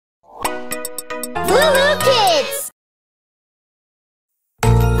LooLoo Kids!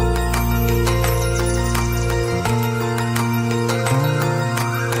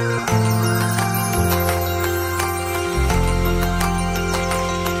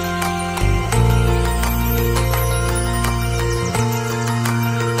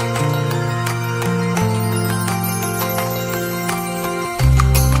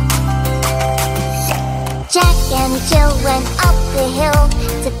 Jack and Jill went up the hill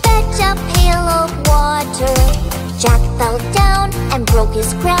to fetch a pail of water. Jack fell down and broke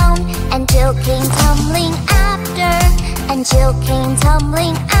his crown, and Jill came tumbling after. And Jill came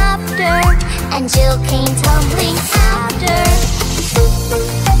tumbling after. And Jill came tumbling after.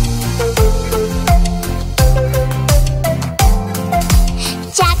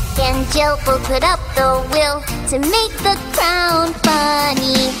 Jack and Jill both put up the wheel to make the crown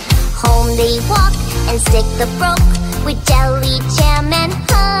funny. Home they walk and stick the broke with jelly, jam, and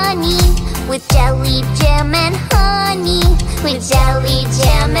honey. With jelly, jam, and honey. With jelly,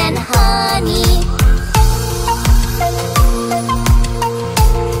 jam, and honey.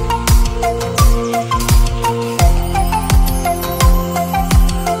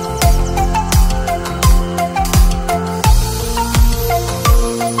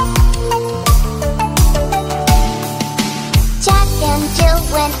 Jack and Jill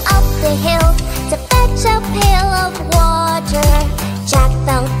went up the hill to fetch a pail of water. Jack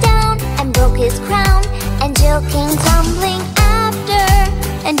fell down and broke his crown, and Jill came tumbling after.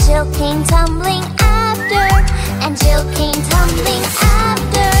 And Jill came tumbling after. And Jill came tumbling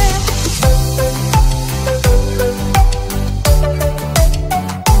after.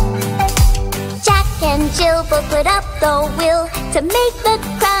 Jack and Jill both put up the wheel to make the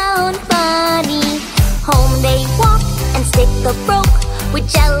crown funny. Home they walk and stick the broke with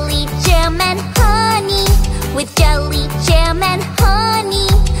jelly, jam, and honey. With jelly, jam, and honey.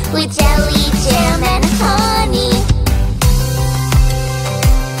 With jelly, jam, and honey.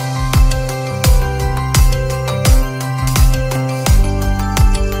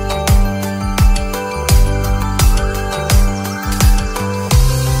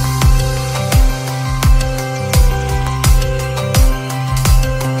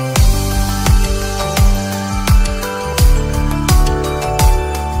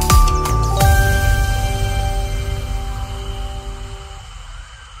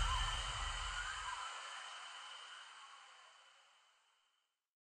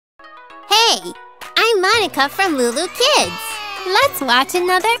 Hey, I'm Monica from LooLoo Kids. Let's watch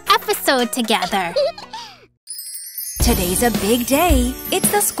another episode together. Today's a big day. It's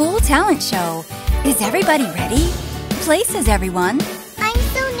the school talent show. Is everybody ready? Places, everyone. I'm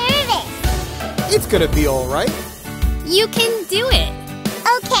so nervous. It's gonna be all right. You can do it.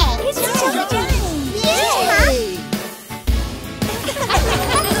 Okay. It's Johnny. Yay!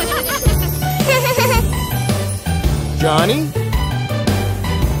 Johnny?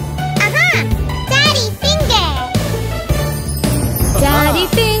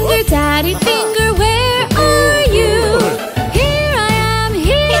 Daddy finger, where are you? Here I am,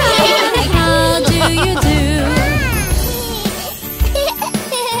 how do you do?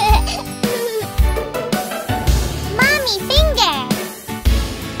 Mommy finger.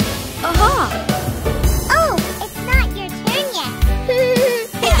 Aha! Oh, it's not your turn yet.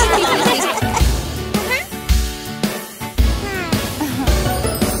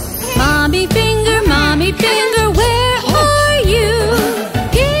 Mommy finger, where are you?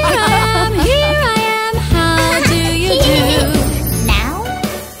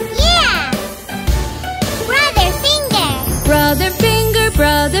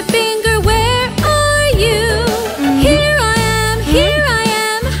 Brother finger, where are you? Here I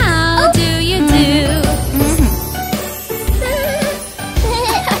am, how do you do?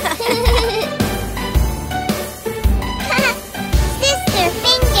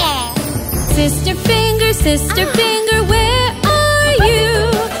 Sister finger, where are you?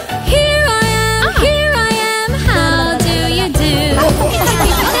 Here I am, how do you do?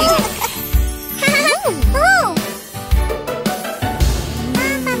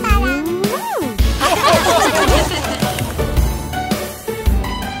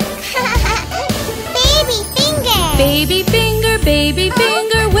 Baby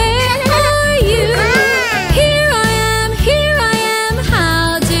finger, where are you? Here I am,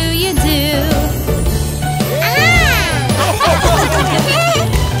 how do you do?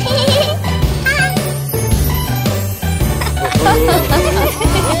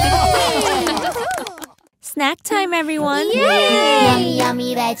 Snack time, everyone! Yay! Yummy,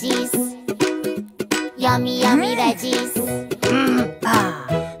 yummy veggies. Yummy, yummy veggies.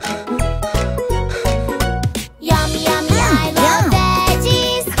 Yummy, yummy, I love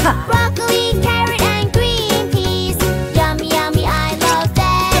veggies. Broccoli, carrot, and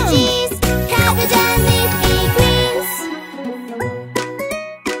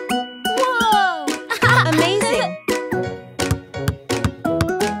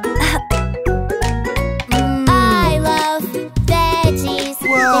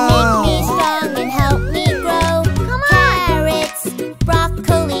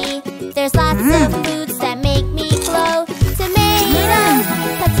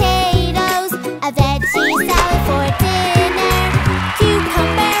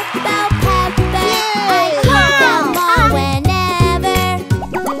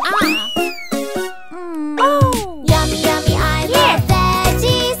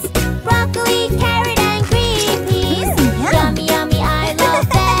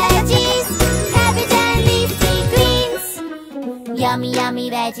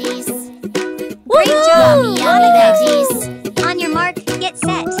veggies. Great job, Yummy, yummy veggies. On your mark, get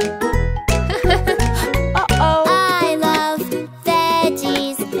set. I love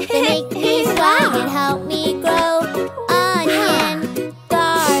veggies. They make me strong and help me grow. Onion,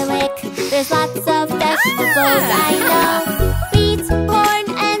 garlic, there's lots of vegetables I know. Beets, corn,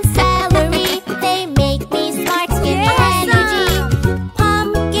 and celery, they make me smart, give me energy.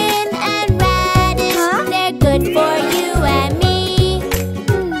 Pumpkin and radish, they're good for you and me.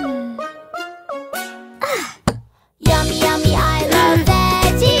 Yummy, yummy, I love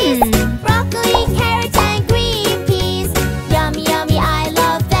veggies. Broccoli, carrots, and green peas. Yummy, yummy, I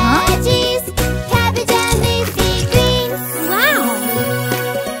love veggies. Cabbage and leafy greens. Wow!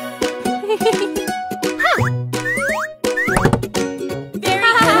 Very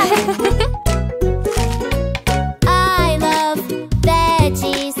good. I love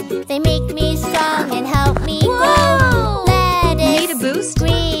veggies. They make me strong and help me grow. Lettuce, Need a boost?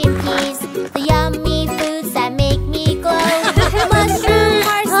 green peas, the yummy foods that make me glow. Mushroom,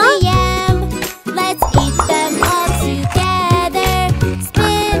 parsley, yam, let's eat them all together.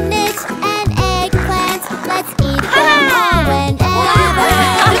 Spinach and eggplant, let's eat them all whenever.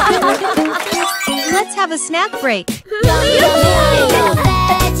 Let's have a snack break. Yummy, yummy, I love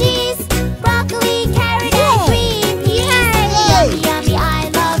veggies. Broccoli, carrot, and green peas. Yummy, yummy, I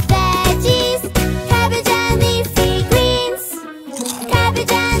love veggies. Cabbage and leafy greens.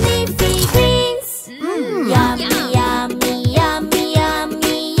 Cabbage and leafy greens. Yummy, yummy, yummy,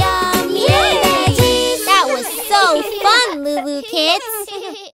 yummy, yummy veggies. That was so fun, LooLoo Kids.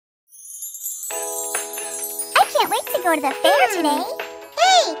 I can't wait to go to the fair today.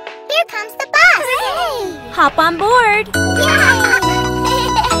 Hey, here comes the bus. Hop on board.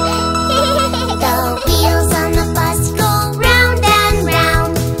 The wheels on the bus go round and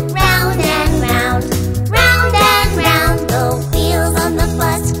round, round and round, round and round. The wheels on the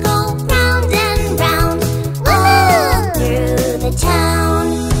bus go round and round, all through the town.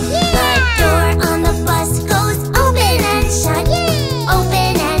 The door on the bus goes open and shut,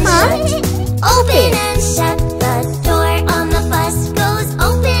 open and shut, open and shut. The door on the bus goes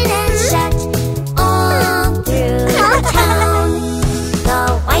open and shut, all through the town. The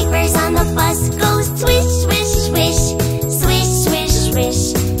wipers on the bus go swish, swish, swish, swish, swish, swish,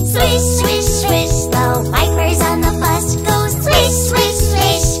 swish, swish, swish. The wipers on the bus go swish, swish,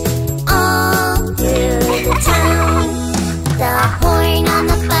 swish, all through the town. The horn on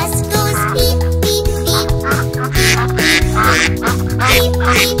the bus goes beep, beep, beep, beep, beep,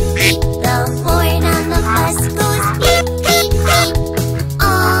 beep, beep. The horn on the bus goes beep, beep, beep,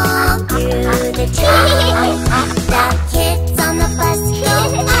 all through the town. The kids on the bus go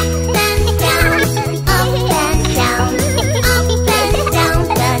up and down, up and down, up and down.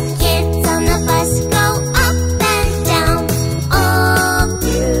 The kids on the bus go up and down, all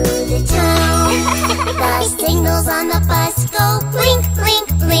through the town. The signals on the bus go blink, blink,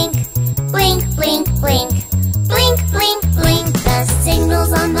 blink, blink, blink, blink, blink, blink, blink. The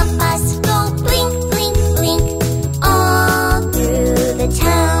signals on the bus go blink, blink, blink, all through the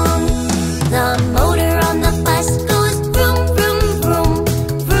town. The motor on the bus goes vroom, vroom, vroom,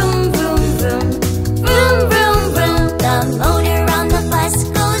 vroom, vroom, vroom, vroom, vroom, vroom. The motor on the bus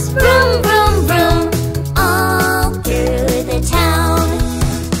goes vroom, vroom, vroom, all through the town.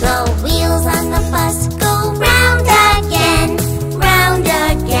 The wheels on the bus go round again, round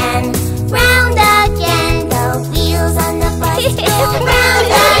again, round again. The wheels on the bus go round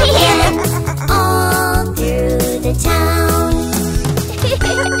again, all through the town.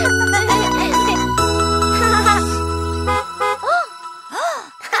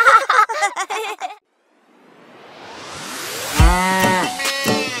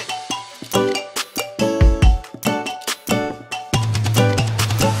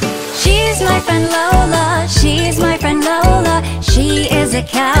 She's my friend Lola, she's my friend Lola. She is a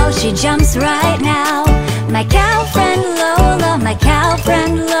cow, she jumps right now. My cow friend Lola, my cow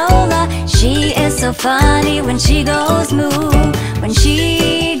friend Lola. She is so funny when she goes moo, when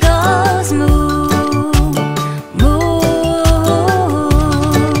she goes moo, moo.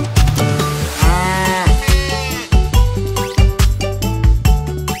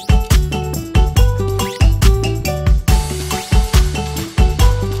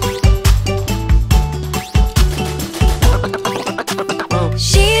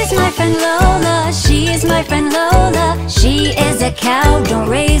 She's my friend Lola, she's my friend Lola. She is a cow, don't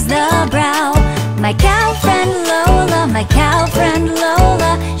raise the brow. My cow friend Lola, my cow friend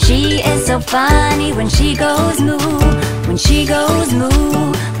Lola. She is so funny when she goes moo, when she goes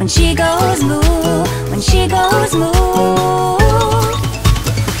moo, when she goes moo, when she goes moo.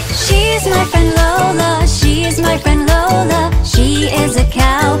 She's my friend Lola, she's She's my friend Lola, she is a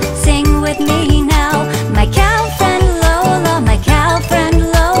cow. Sing with me now. My cow friend Lola, my cow friend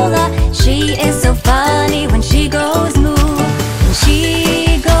Lola. She is so funny when she goes moo. When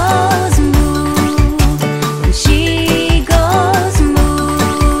she goes moo. When she goes moo.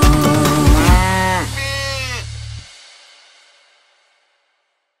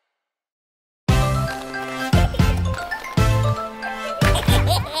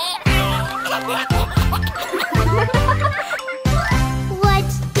 What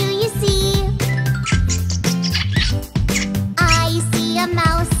do you see? I see a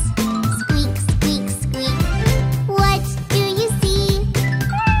mouse. Squeak, squeak, squeak. What do you see?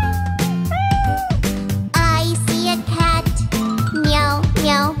 I see a cat. Meow,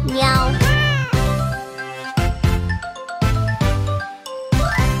 meow, meow.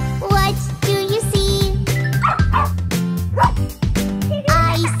 What do you see?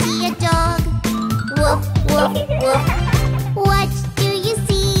 I see a dog. Woof, woof, woof. What do you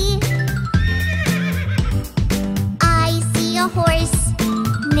see? I see a horse.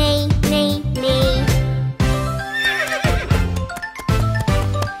 Neigh, neigh, neigh.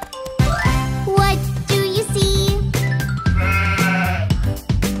 What do you see?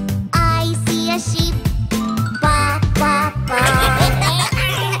 I see a sheep. Ba, ba, ba.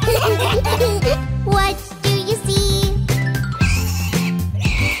 What do you see?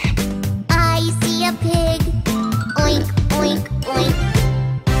 I see a pig. Oink, oink, oink.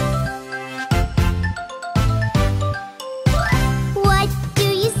 What do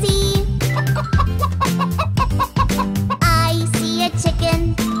you see? I see a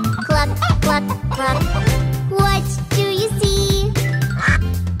chicken. Cluck, cluck, cluck. What do you see?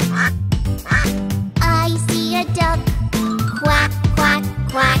 I see a duck. Quack, quack,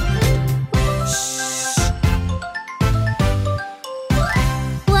 quack. Shh.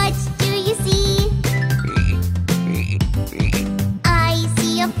 What do you see? I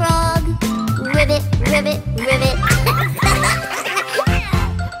see a frog. Ribbit, ribbit, ribbit.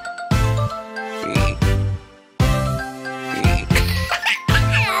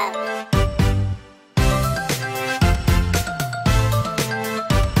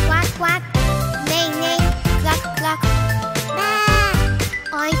 Quack, quack. Neigh, neigh. Cluck, cluck.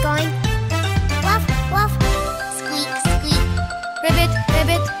 Oink, oink. Woof, woof. Squeak, squeak. Ribbit,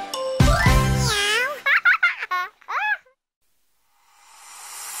 ribbit.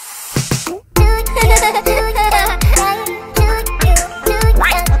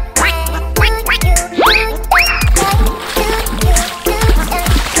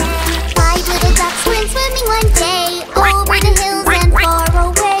 Five little ducks went swimming one day over the hills and far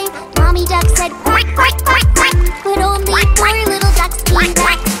away. Mommy duck said quack, quack, quack, quack, but only four little ducks came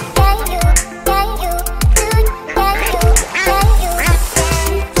back.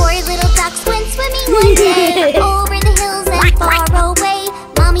 Four little ducks went swimming one day over the hills and far away.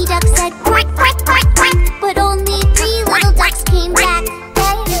 Mommy duck said quack, quack, quack, quack, but only three little ducks came back.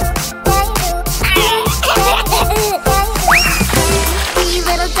 Three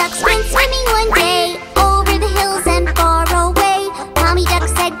little ducks went swimming one day over the hills and far away. Mommy duck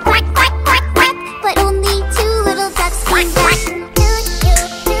said quack, quack, quack, quack, but only two little ducks came back.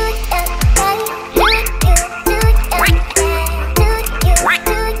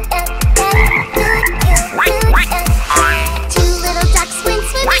 Two little ducks went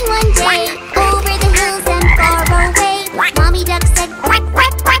swimming one day over the hills and far away. Mommy duck said quack,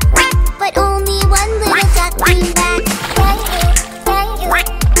 quack, quack, quack, but only one little duck came back.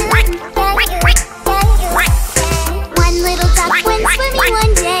 One little duck went swimming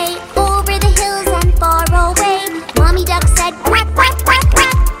one day over the hills and far away. Mommy duck said quack, quack, quack,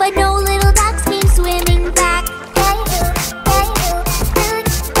 quack, but no little ducks came swimming back.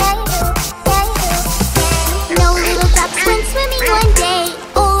 No little ducks went swimming one day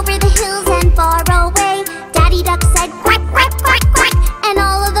over the hills and far away. Daddy duck said quack, quack, quack, quack, and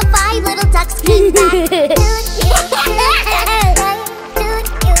all of the five little ducks came back.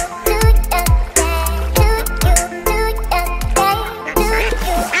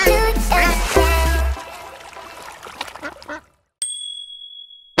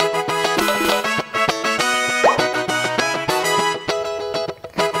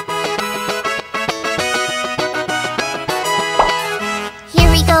 Here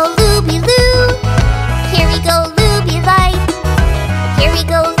we go, looby loo. Here we go, looby light. Here we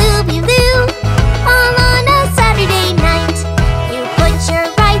go, looby loo. All on a Saturday night. You put your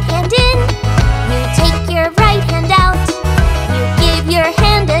right hand in. You take your right hand out. You give your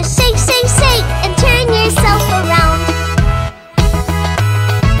hand a shake, shake, shake, and turn yourself around.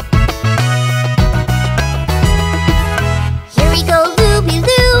 Here we go, looby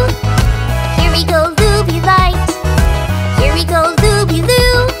loo. Here we go, looby light.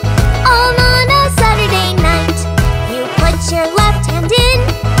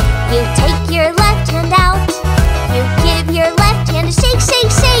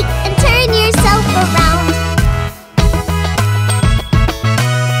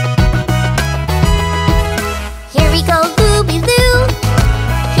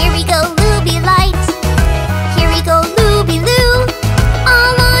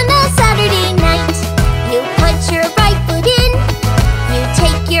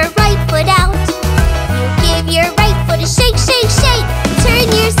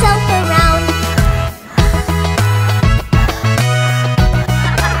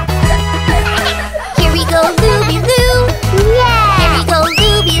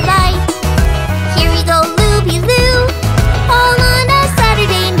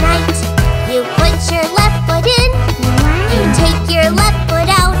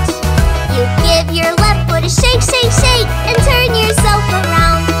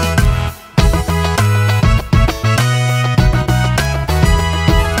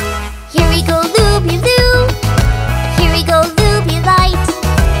 we go looby-loo. Here we go looby-light.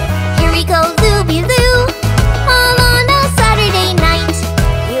 Here we go looby-loo. All on a Saturday night.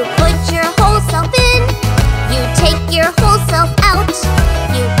 You put your whole self in. You take your whole self out.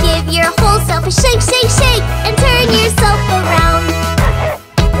 You give your whole self a shake, shake, shake, and turn yourself around.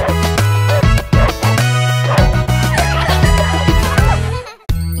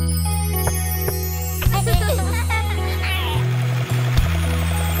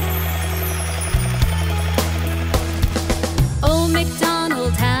 Old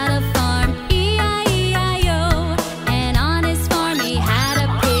MacDonald had a farm, E-I-E-I-O. And on his farm he had a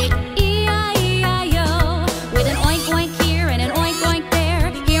pig, E-I-E-I-O. With an oink oink here and an oink oink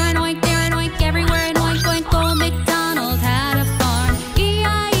there. Here an oink, there an oink, everywhere an oink oink. Old MacDonald had a farm,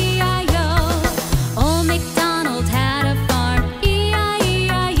 E-I-E-I-O. Old MacDonald had a farm,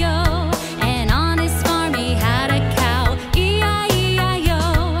 E-I-E-I-O. And on his farm he had a cow,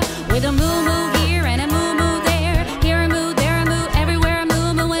 E-I-E-I-O. With a moo moo here and a moo moo there. Here a moo, there a moo, everywhere a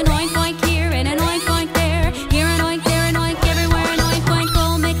moo moo. An oink oink here and an oink oink there. Here an oink, there an oink, everywhere an oink oink.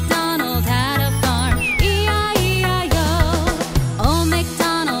 Old MacDonald had a farm, E-I-E-I-O. Old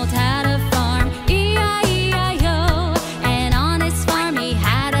MacDonald had a farm, E-I-E-I-O. And on his farm he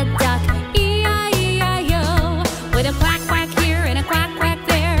had a duck, E-I-E-I-O. With a quack quack here and a quack quack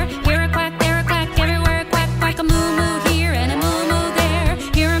there. Here a quack, there a quack, everywhere a quack quack. A moo moo here and a moo moo there.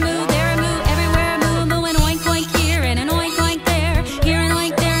 Here a moo, there a moo, everywhere a moo moo. An oink oink here and an oink oink there. Here an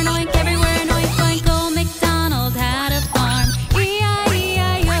oink, there an oink, everywhere an oink oink. Old MacDonald had a farm,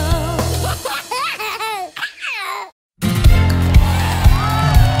 E-I-E-I-O.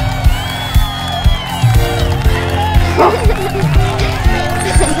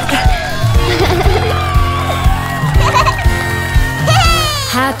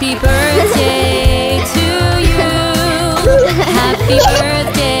 Happy birthday to you. Happy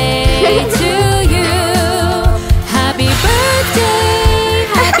birthday to you. Happy birthday,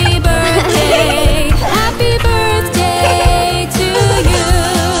 happy birthday, happy birthday to you.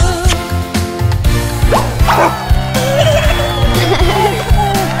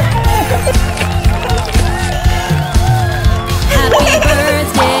 Happy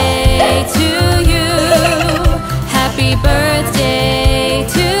birthday to you. Happy birthday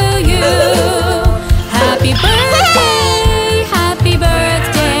to you.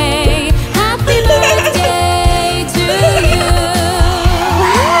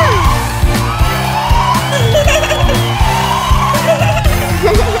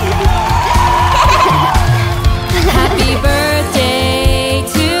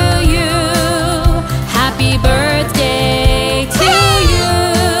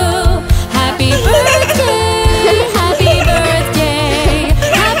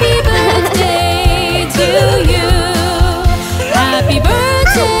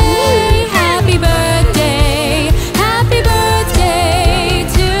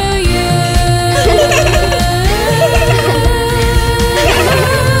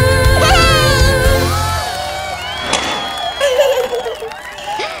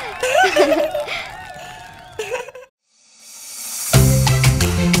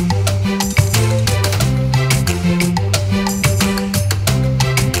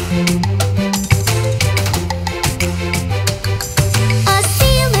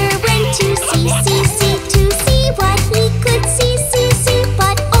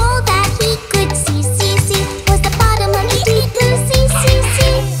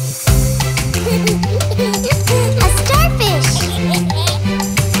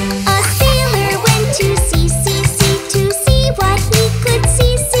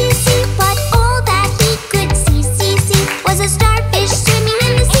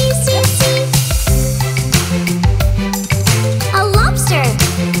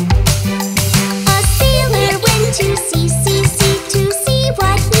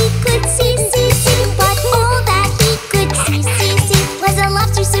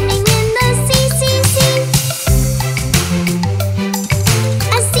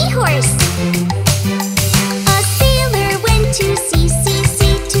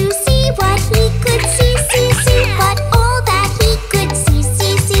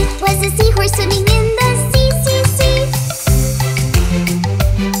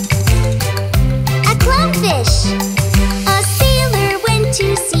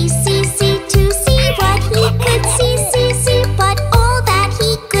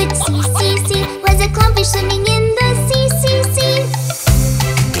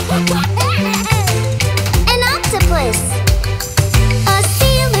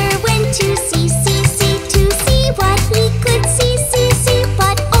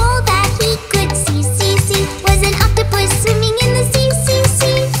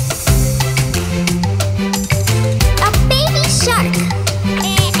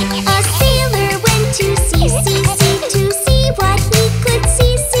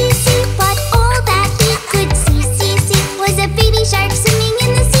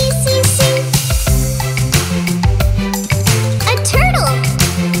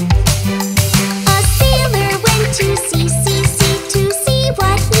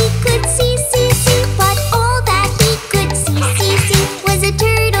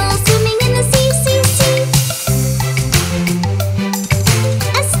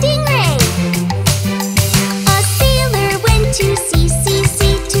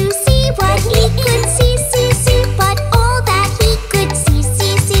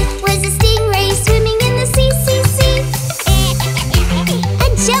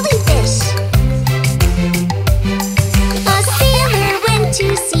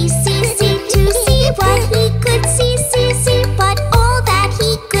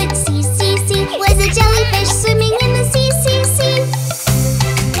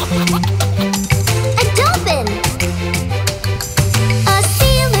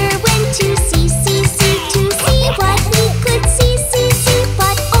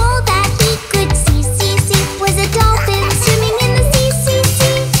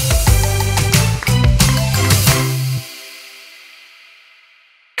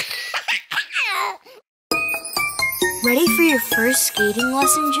 skating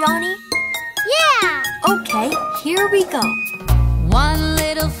lesson, Johnny? Yeah! Okay, here we go. One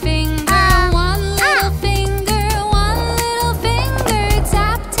little finger, one little finger, one little finger.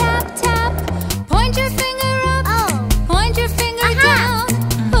 Tap, tap, tap. Point your finger up, point your finger down.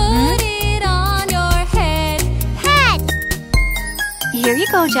 Put it on your head. Head! Here you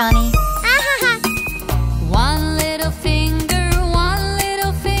go, Johnny. One little finger, one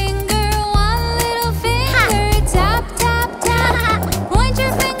little finger, one little finger. Tap, tap, tap. Point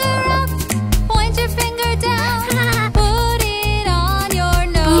your finger up, point your finger down. Put it on your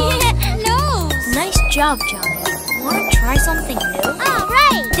nose. Nose. Nice job, Johnny. Want to try something new? All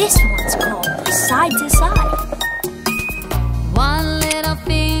right! This one's called side to side. One little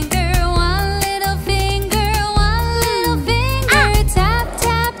finger, one little finger, one little finger. Tap,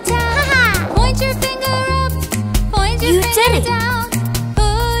 tap, tap. Point your finger up, point your You finger did it. down.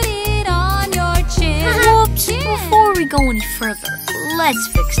 Put it on your chin. Whoops, Chin. before we go any further, let's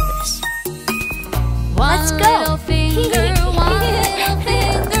fix this. One Let's go. little finger, one little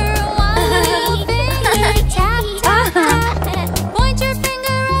finger, one little finger. Tap, tap, tap. Point your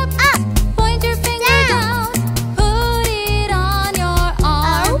finger up, point your finger down. Put it on your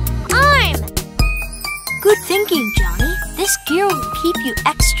arm. Arm! Good thinking, Johnny. This gear will keep you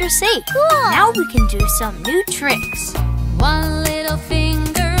extra safe. Cool. Now we can do some new tricks. One little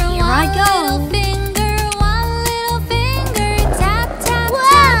finger, Here I one go. little finger, one little finger. Tap, tap, Whoa!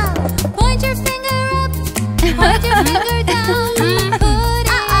 tap. Point your finger up, point your finger down. Put it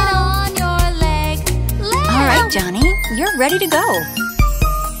on your leg. Leg. All right, Johnny, you're ready to go.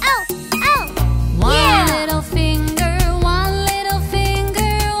 One little finger, one little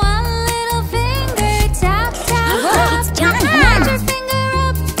finger, one little finger. Tap, tap, tap. It's Johnny. Point your finger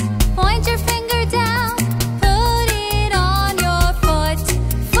up, point your finger down. Put it on your foot.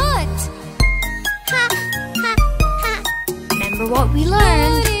 Foot. Remember what we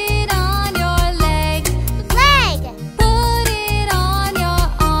learned? Put it on your leg. Leg! Put it on your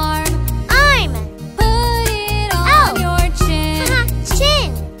arm. Arm! Put it on your chin. Chin!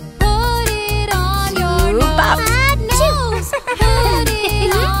 Put it on your nose. Nose. Put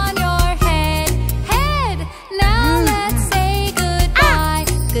it on your head. Head. Now let's say goodbye.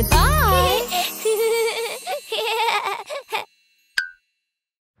 Goodbye.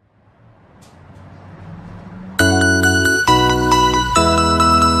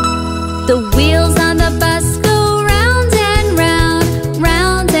 The wheels on the bus go round and round,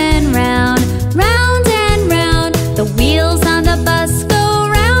 round and round, round and round. The wheels on the bus go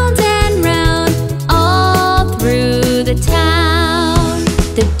round and round, all through the town.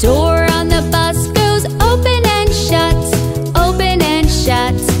 The door on the bus goes open and shut, open and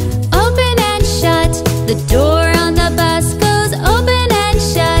shut, open and shut. The door on the bus goes open and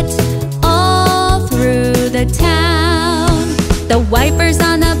shut, all through the town. The wipers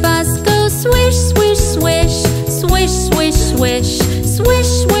on the bus go swish, swish, swish, swish, swish, swish, swish,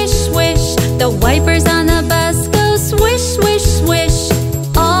 swish, swish. The wipers on the bus go swish, swish, swish,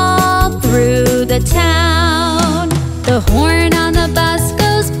 all through the town. The horn on the bus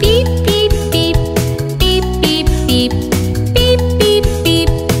goes beep, beep, beep, beep, beep, beep, beep, beep, beep.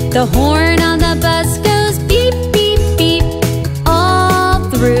 The horn on the bus goes beep, beep, beep, all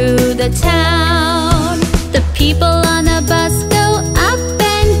through the town. The people on the bus go up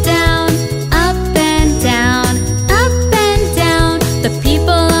and down, up and down, up and down. The people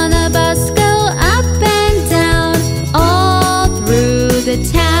on the bus go up and down, all through the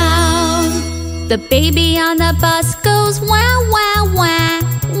town. The baby on the bus goes wah, wah, wah,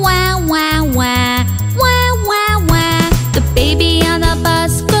 wah, wah, wah, wah, wah, wah. The baby on the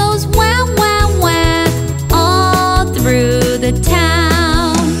bus goes wah, wah, wah, all through the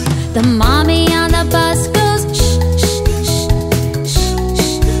town. The mommy on the bus goes shh, shh, shh, shh,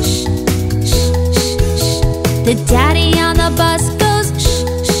 shh, shh, shh, shh. The daddy on the bus goes shh,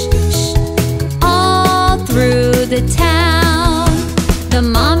 shh, shh, all through the town. The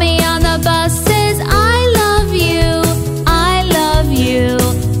mommy on the bus says, I love you, I love you,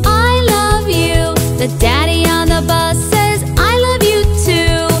 I love you. The daddy on the bus says, I love you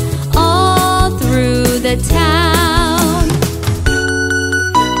too, all through the town.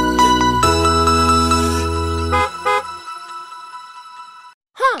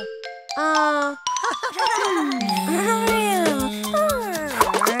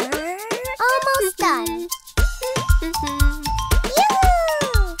 Almost done.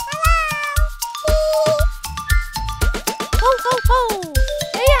 Ho, ho, ho!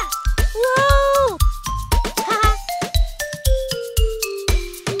 Yeah! Whoa!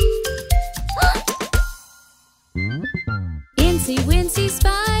 Incy Wincy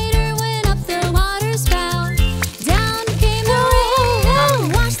Spider went up the water spout. Down came the rain.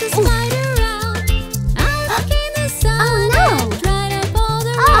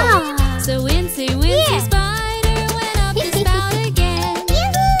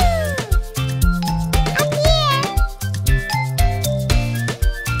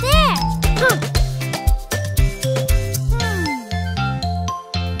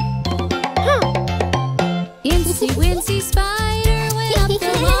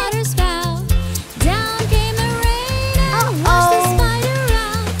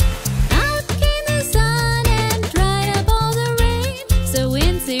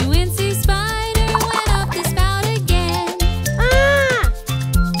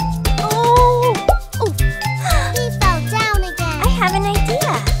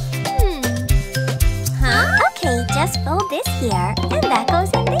 here, and that goes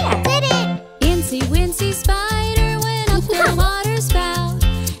in there. Did it! Incy wincy spider went up the water spout.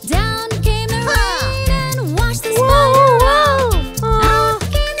 Down came the rain and washed the spider out. Out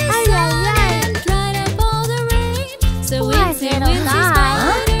came the sun and dried up all the rain. So Incy wincy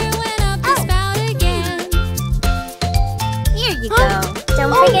spider went up the spout again. Here you go.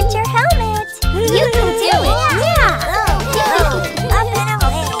 Don't forget your helmet. You can do it. Yeah. Up and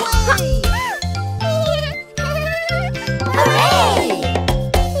away. Hooray!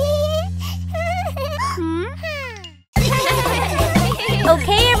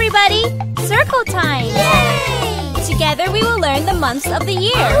 Okay, everybody, circle time. Yay! Together we will learn the months of the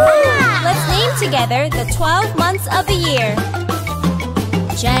year. Let's name together the 12 months of the year.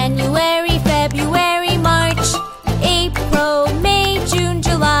 January, February, March, April, May, June,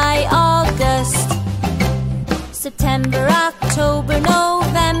 July, August, September, October,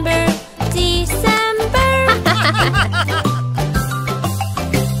 November, December.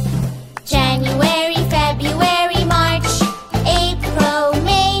 January, February, March, April,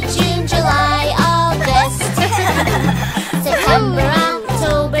 May, June, July, August, September,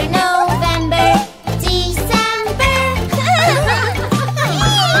 October, November, December.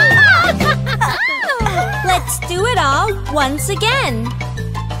 Let's do it all once again.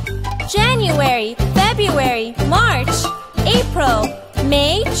 January, February, March, April,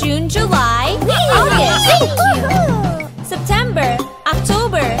 May, June, July, August, September,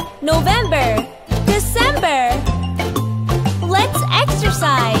 October, November, December. Let's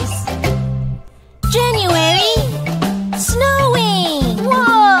exercise. January, snowing.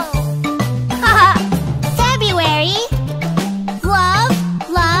 Whoa! February, love,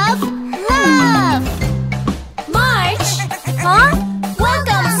 love, love. March,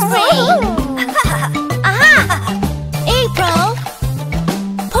 Welcome, spring. April,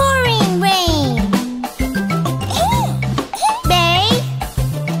 Pouring rain. May,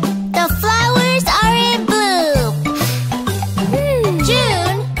 the flowers are in bloom.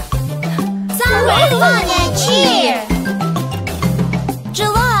 June, summer fun and cheer.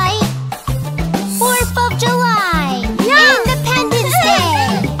 July, 4th of July, Independence Day.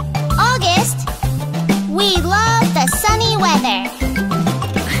 August, we love the sunny weather.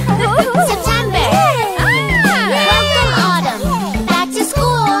 September, welcome autumn, back to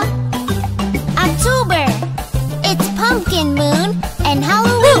school. October, it's pumpkin moon and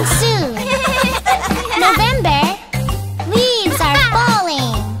Halloween soon. November, leaves are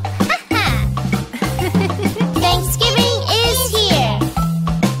falling. Thanksgiving is here.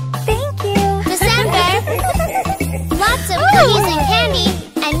 Thank you. December, lots of cookies and candy,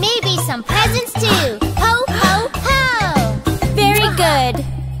 and maybe some presents too. Ho, ho, ho! very good.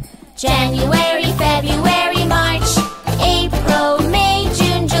 January, February, March, April, May,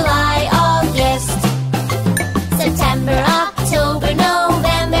 June, July, August, September, October,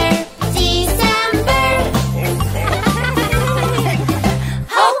 November, December.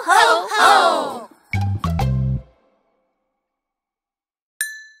 Ho, ho, ho!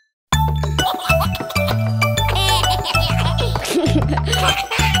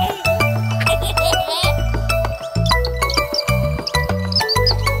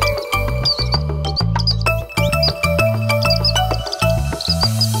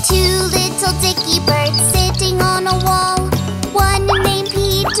 Two little dicky birds sitting on a wall. One named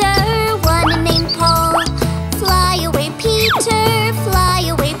Peter, one named Paul. Fly away, Peter, fly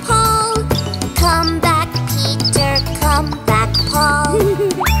away, Paul. Come back, Peter, come back, Paul.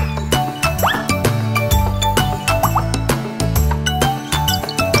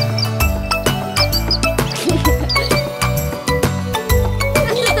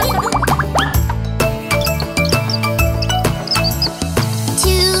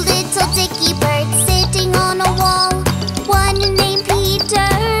 Two little dicky birds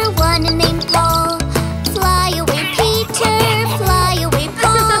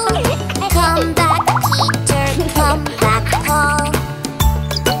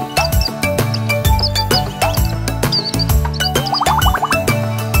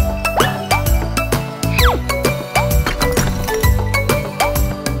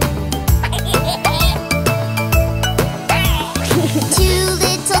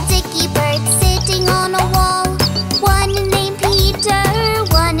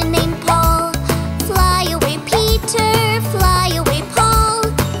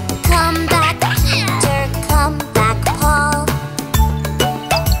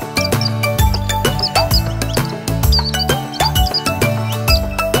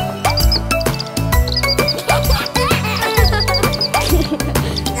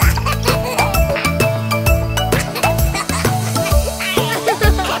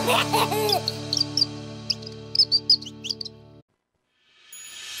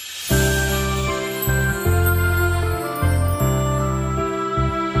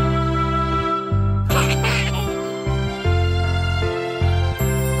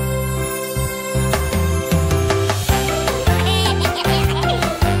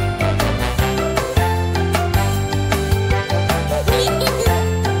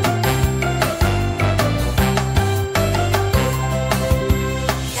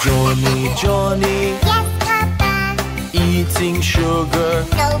Johnny, Johnny, Yes, Papa. eating sugar,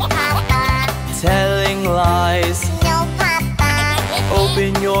 No, Papa. telling lies. No, Papa.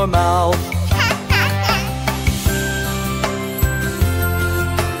 Open your mouth.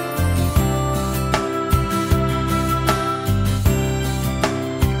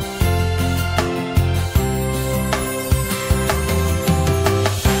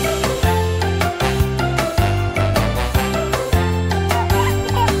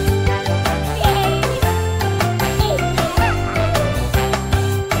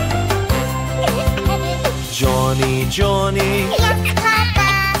 Johnny, Johnny, Yes,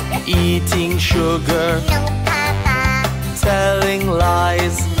 Papa. eating sugar, No, Papa. telling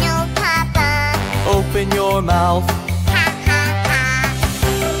lies. No, Papa. Open your mouth. Ha, ha,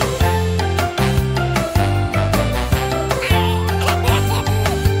 ha.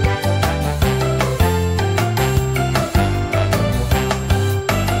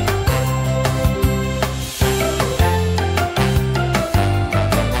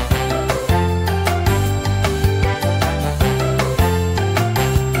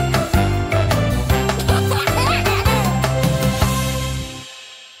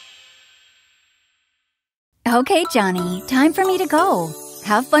 Okay, Johnny, time for me to go.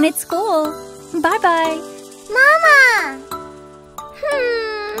 Have fun at school. Bye-bye. Mama!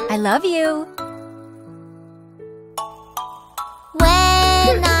 I love you.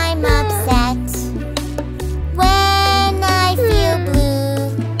 When I'm upset, when I feel blue,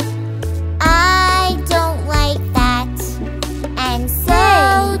 I don't like that, and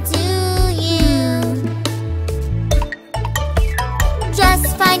so do you.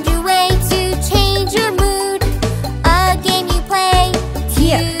 Just find your way to change your mood. A game you play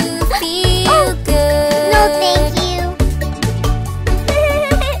to feel good. No, thank you.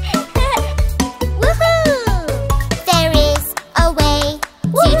 Woohoo! There is a way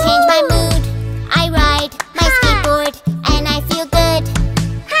to change my mood. I ride my skateboard and I feel good.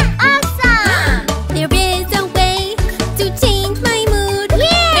 Awesome! There is a way to change my mood. I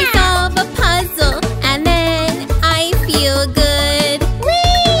solve a puzzle and then I feel good.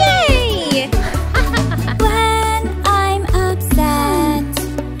 Yay! When I'm upset,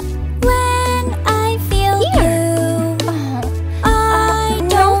 when I feel blue, I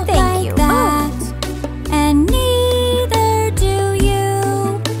don't like that, and neither do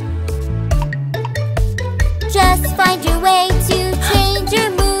you. Just find your way to change your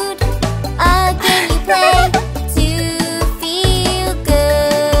mood. A game you play to feel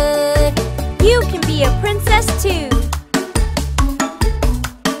good. You can be a princess too.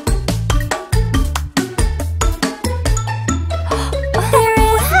 There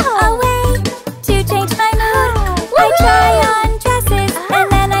is a way to change my mood. I try on dresses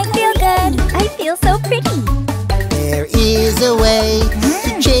and then I feel good. I feel so pretty. There is a way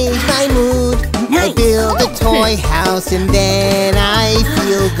to change my mood. I build a toy house and then I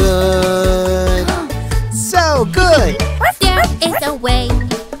feel good. So good! There is a way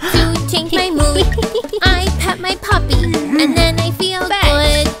to change my mood. I pet my puppy and then I feel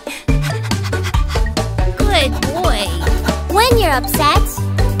good. Good boy. When you're upset,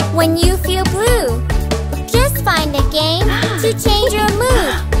 when you feel blue, just find a game to change your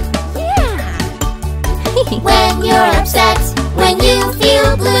mood. When you're upset, when you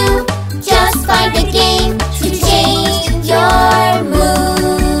feel blue, just find a game to change your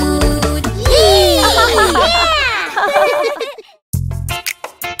mood. Yeah!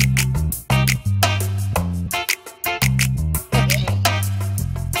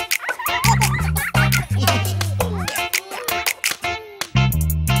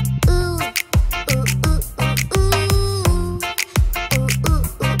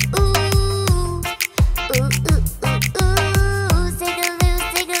 Zigaloo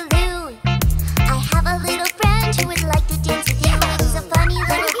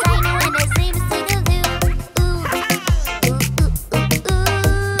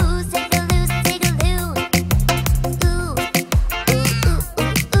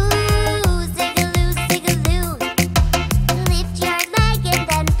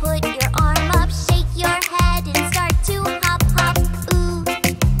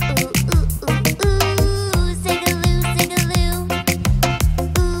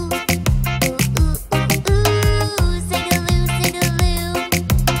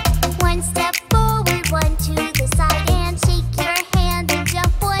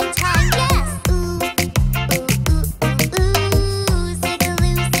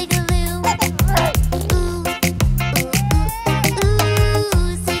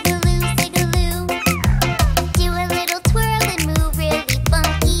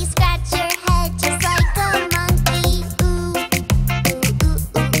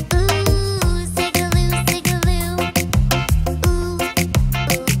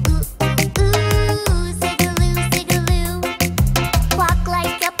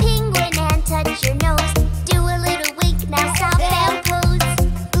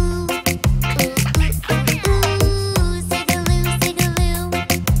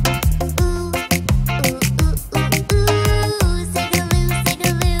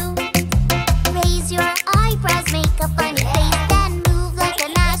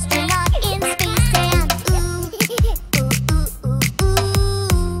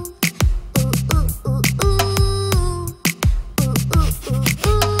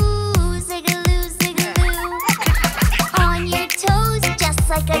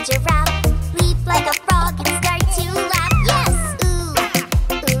like a giraffe, leap like a frog and start to laugh. Yes! Ooh,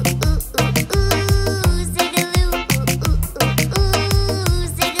 ooh, ooh, ooh, ooh, Zigaloo, ooh, ooh, ooh, ooh,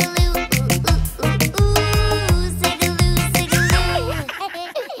 Zigaloo, ooh, ooh, ooh, ooh, Zigaloo, Zigaloo.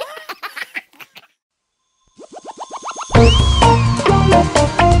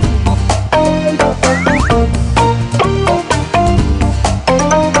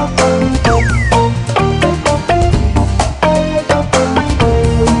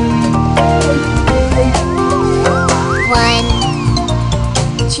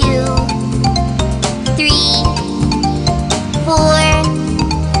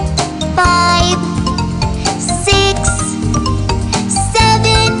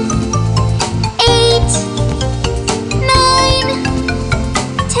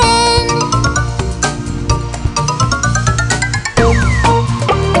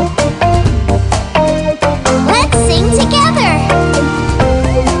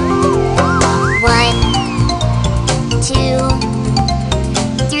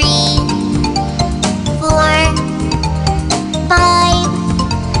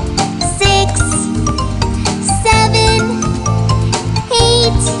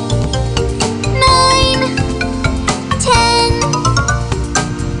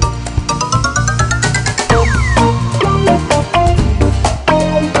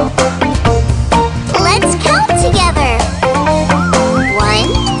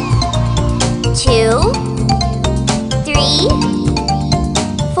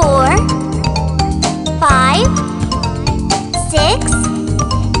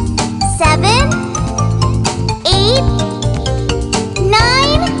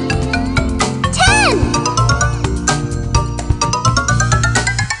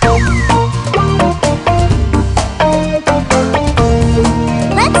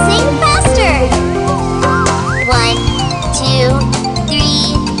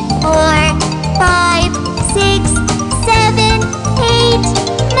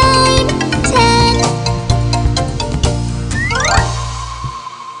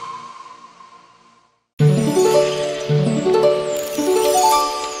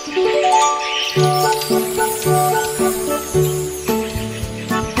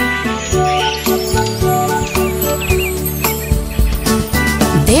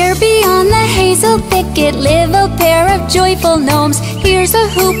 Live a pair of joyful gnomes. Here's a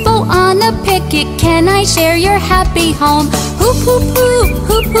hoopoe on a picket. Can I share your happy home? Hoop, hoop, hoop,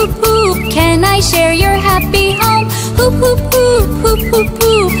 hoop, hoop, hoop. Can I share your happy home? Hoop, hoop, hoop, hoop, hoop,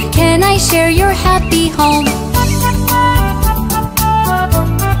 hoop. Can I share your happy home?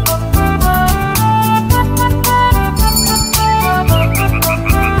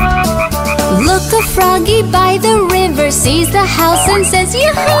 Look, a froggy by the river sees the house and says,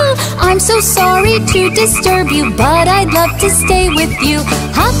 yoo-hoo! I'm so sorry to disturb you, but I'd love to stay with you.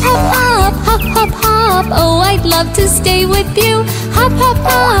 Hop, hop, hop, hop, hop, hop. Oh, I'd love to stay with you. Hop, hop,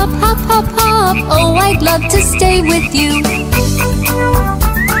 hop, hop, hop, hop. Oh, I'd love to stay with you.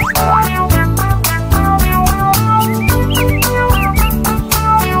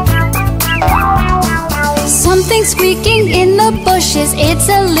 Something squeaking in the bushes, it's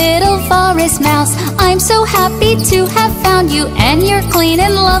a little forest mouse. I'm so happy to have found you and your clean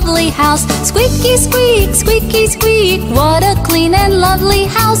and lovely house. Squeaky squeak, squeaky squeak, what a clean and lovely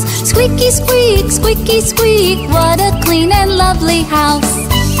house. Squeaky squeak, squeaky squeak, what a clean and lovely house.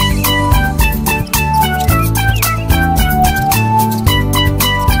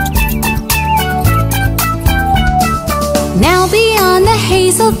 Now beyond the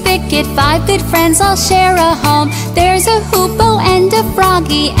hazel thicket, 5 good friends all share a home. There's a hoopoe and a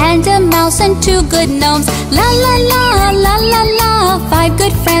froggy and a mouse and 2 good gnomes. La la la, la la la, 5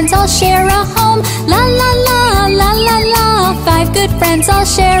 good friends all share a home. La la la, la la la, 5 good friends all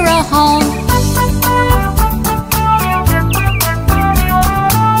share a home.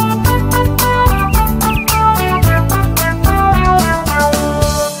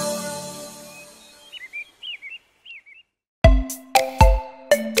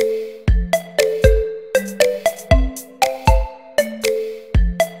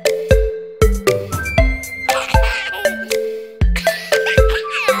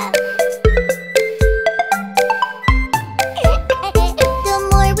 The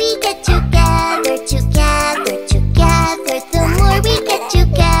more we get together,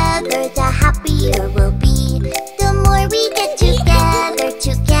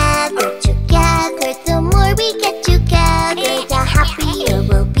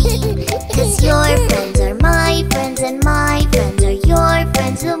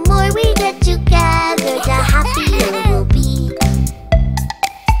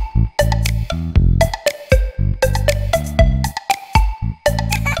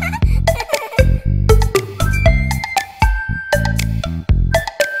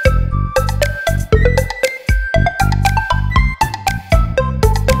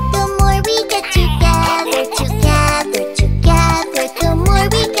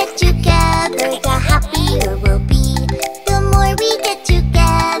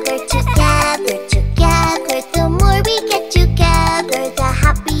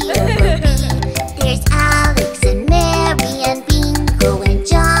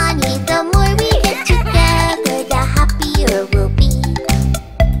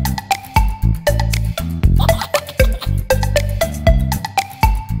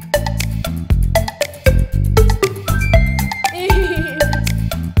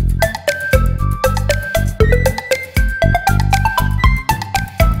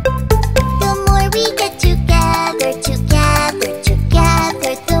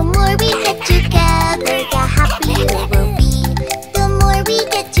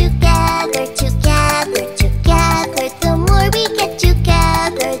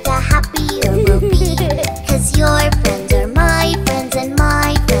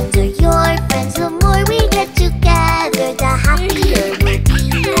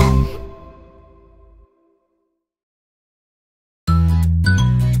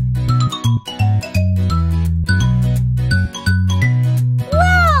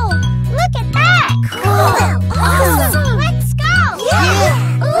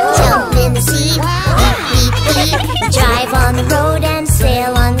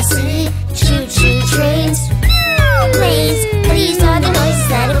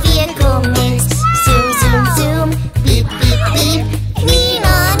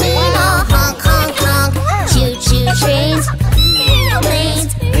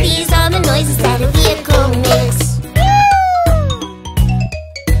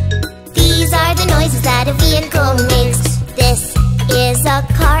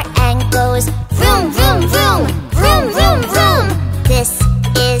 goes vroom, vroom, vroom, vroom, vroom, vroom. This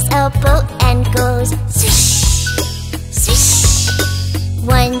is a boat and goes swish, swish.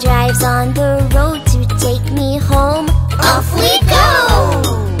 One drives on the road to take me home. Off we go!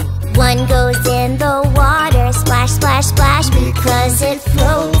 One goes in the water, splash, splash, splash, because it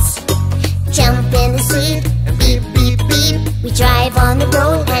floats. Jump in the sea, beep, beep, beep. We drive on the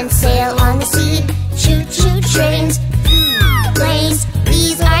road and sail on the sea. Choo, choo, trains, planes.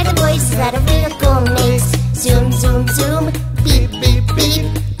 These are the noises that a vehicle makes. Zoom, zoom, zoom, beep, beep, beep.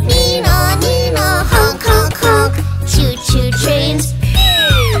 Nina, Nina, honk, honk, honk. Choo, choo, trains,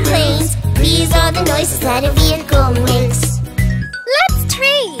 planes. These are the noises that a vehicle makes. Let's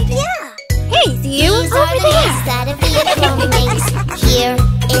trade. Yeah. Hey, you These are over the noises there. that a vehicle makes. Here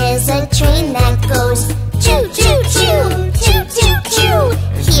is a train that goes choo, choo, choo, choo, choo, choo.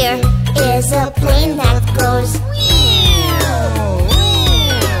 Here is a plane that goes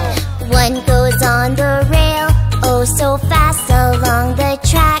one goes on the rail, oh so fast along the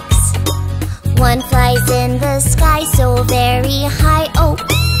tracks. One flies in the sky so very high, oh.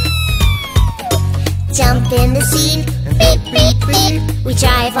 Jump in the sea, beep, beep, beep. We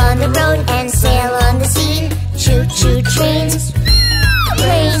drive on the road and sail on the sea. Choo, choo, trains,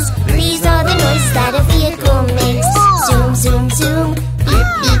 planes. These are the noises that a vehicle makes. Zoom, zoom, zoom, beep,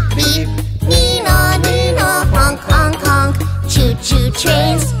 beep, beep. Nina, Nina, honk, honk, honk. Choo, choo,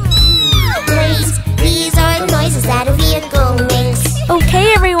 trains, planes. These are the noises that a vehicle makes.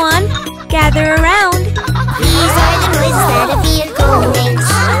 Okay, everyone, gather around. These are the noises that a vehicle makes.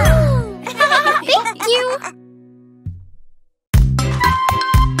 Thank you.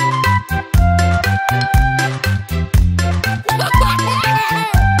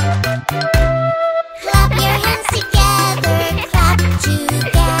 Clap your hands together, clap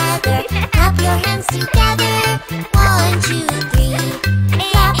together. Clap your hands together, 1, 2, 3.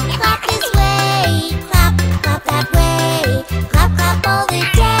 Clap, clap this way, clap, clap that way. Clap, clap all the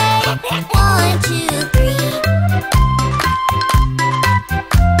day, 1, 2, 3.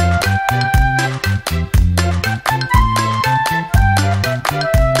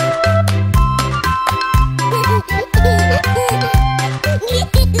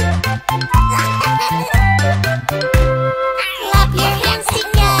 Clap your hands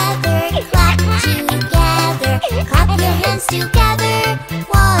together, clap together. Clap your hands together,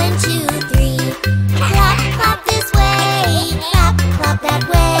 1, 2, 3. Clap, clap this way, clap, clap that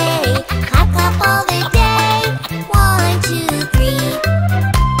way. Clap, clap all the day, 1, 2, 3.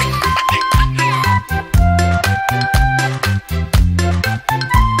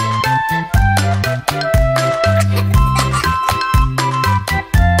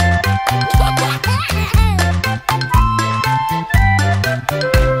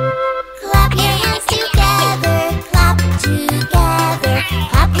 Clap your hands together, clap together.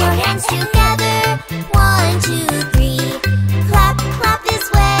 Clap your hands together, 1, 2, 3. Clap, clap this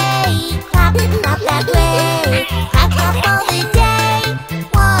way, clap, clap that way. Clap, clap all the day,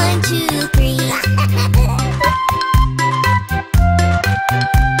 1, 2, 3.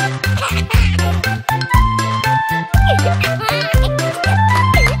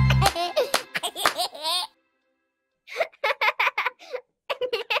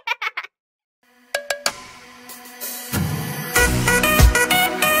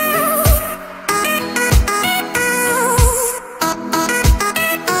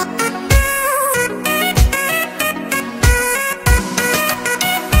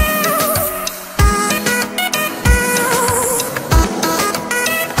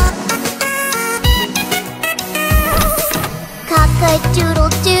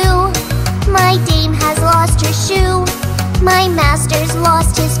 Cock-a-doodle-doo, my dame has lost her shoe. My master's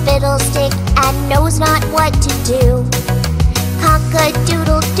lost his fiddlestick and knows not what to do.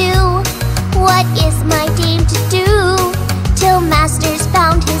 Cock-a-doodle-doo, what is my dame to do? Till master's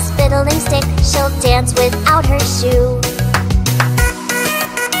found his fiddling stick, she'll dance without her shoe.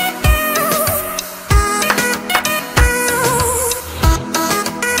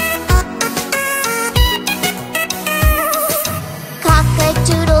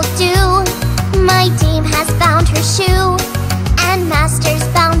 Cock-a-doodle-doo, my dame has found her shoe, and master's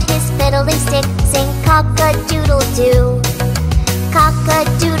found his fiddling stick. Sing cock-a-doodle-doo.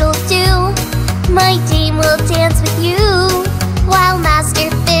 Cock-a-doodle-doo, my dame will dance with you, while master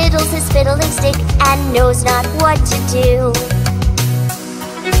fiddles his fiddling stick and knows not what to do.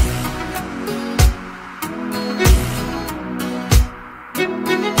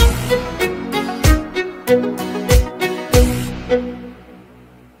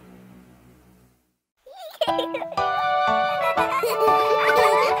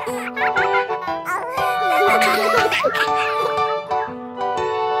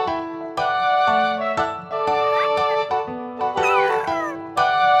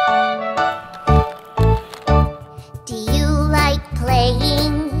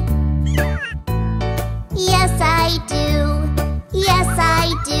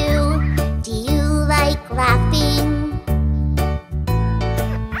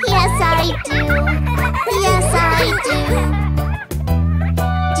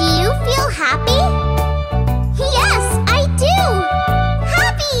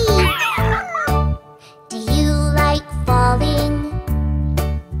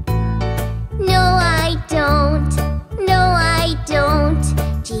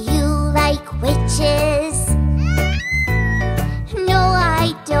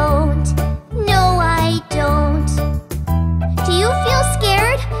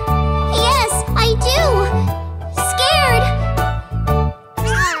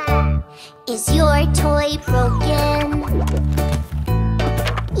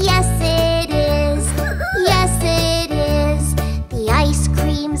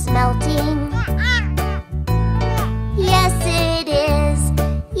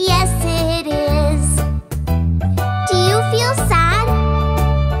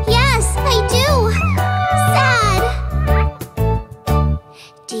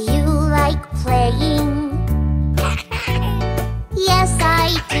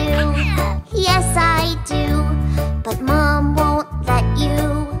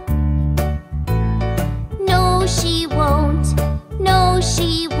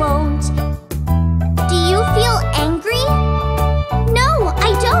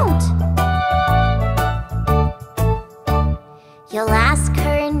 ask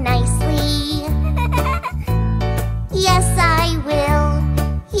her nicely. Yes, I will.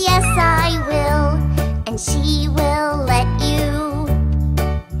 Yes, I will. And she will let you.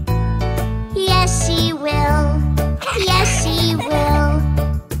 Yes, she will. Yes, she will.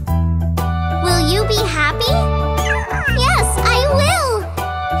 Will you be happy? Yes, I will.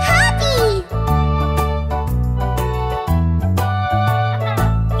 Happy!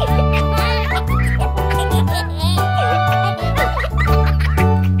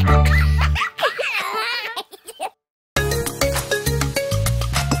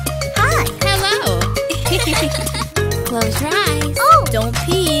 Close your eyes. Oh. Don't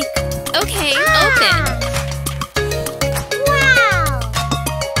peek. Okay, open. Wow!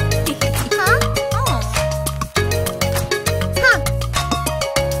 Huh? Oh.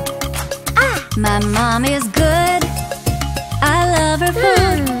 Huh. My mom is good. I love her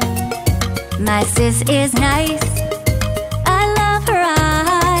food. My sis is nice. I love her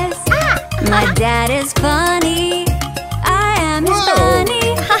eyes. My dad is funny. I am his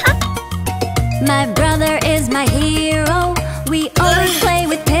bunny. My brother is my hero. We always play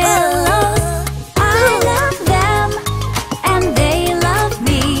with pillows. I love them and they love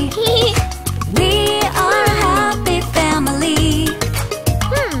me. We are a happy family.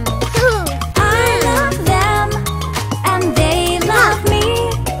 I love them and they love me.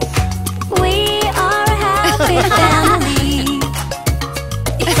 We are a happy family.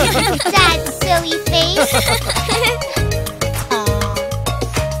 That silly face.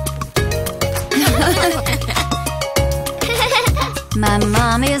 My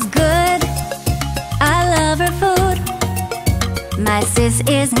mom is good. I love her food. My sis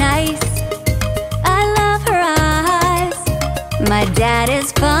is nice. I love her eyes. My dad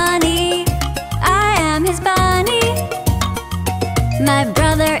is funny. I am his bunny. My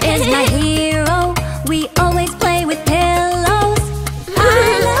brother is my hero. We always play with pillows. I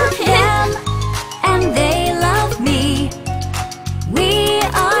love them and they love me. We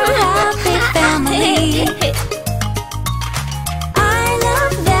are a happy family. I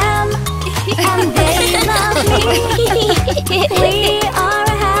love them and they love me. We are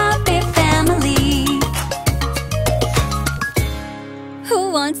a happy family. Who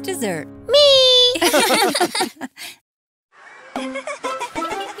wants dessert? Me!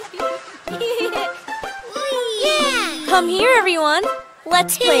 Yeah! Come here, everyone.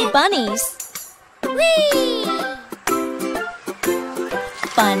 Let's play bunnies. Whee!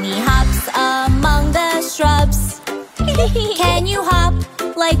 Bunny hops among the shrubs. Can you hop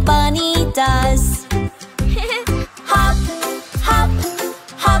like Bunny does? Hop, hop,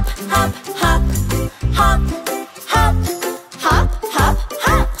 hop, hop, hop. Hop, hop, hop, hop,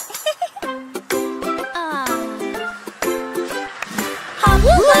 hop. Hop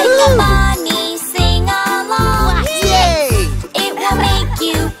like a bunny, sing along. Yay! It will make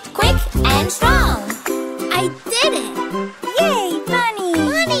you quick and strong. I did it! Yay, Bunny!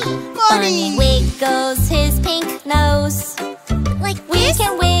 Bunny! Bunny wiggles his pink nose. Like We this?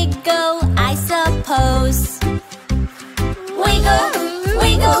 can wiggle, I suppose. Wiggle,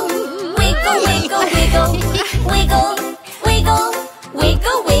 wiggle, wiggle, wiggle, wiggle. Wiggle, wiggle,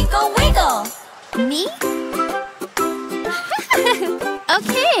 wiggle, wiggle, wiggle. Me?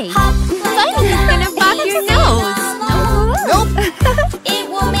 Okay. Hop like Bunny's a gonna pop bunny, your sing nose. along. Nope. It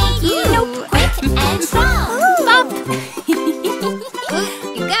will make you quick and strong. Bump.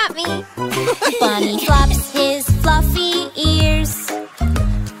 You got me. Bunny flops his fluffy ears.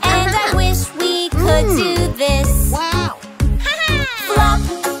 And I wish we could do this. Wow. Flop,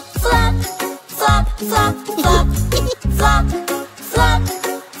 flop, flop, flop, flop. Flop, flop,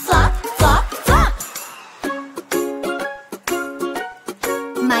 flop, flop, flop.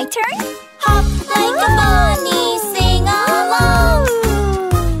 My turn? Hop like a bunny, sing along.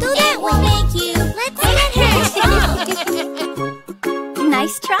 It will make you quick and strong.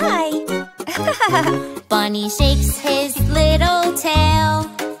 Nice try. Bunny shakes his little tail.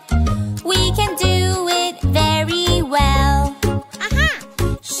 We can do it very well.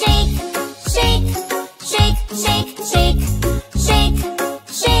 Shake, shake, shake, shake, shake. Shake,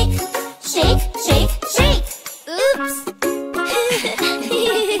 shake, shake, shake, shake. Oops!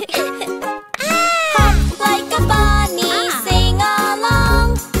 Hop like a bunny, sing along.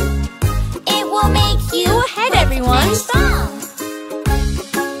 It will make you Go ahead, everyone. and strong.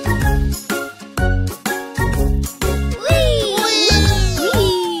 Whee!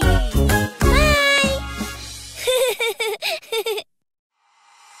 Bye!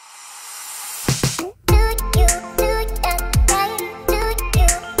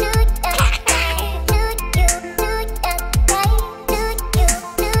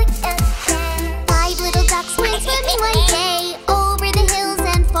 Five little ducks went swimming one day over the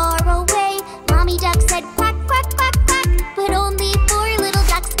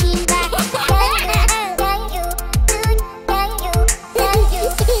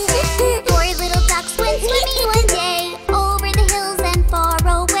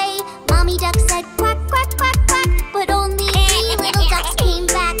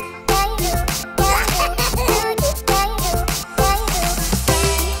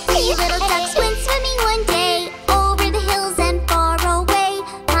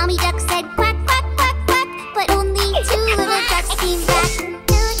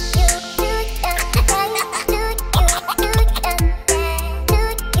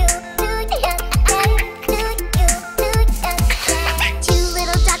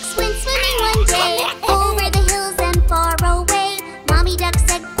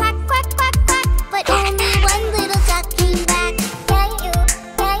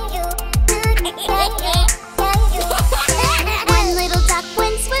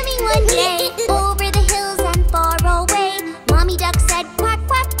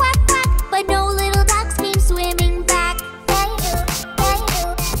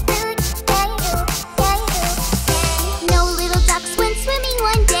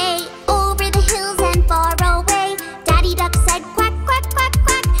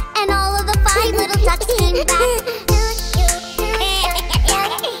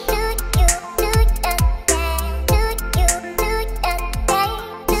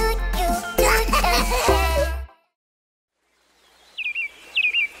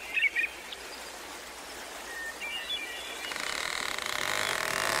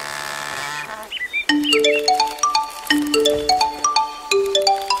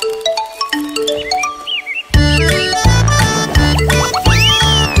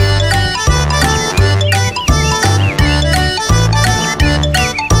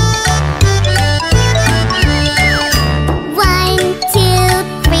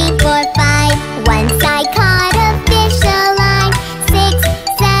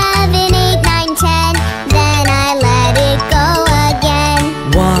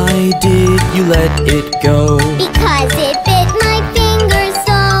it go? Because it bit my finger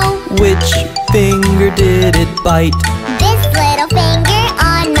so. Which finger did it bite? This little finger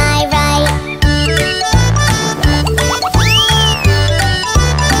on my right.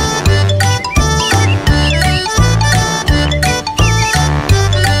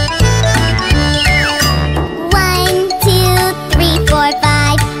 One, two, three, four,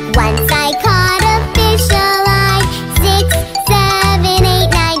 five. Once I caught a fish alive. 6, 7, 8,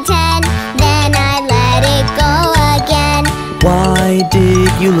 9, 10. Then I let it go again. Why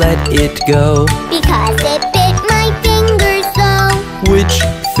did you let it go? Because it bit my finger so. Which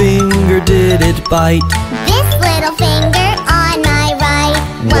finger did it bite? This little finger on my right.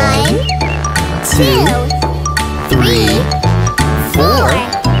 1, 2, 3, 4,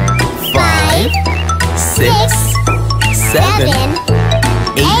 5, 6, 7,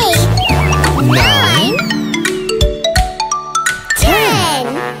 8, 9,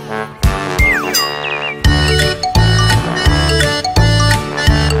 10.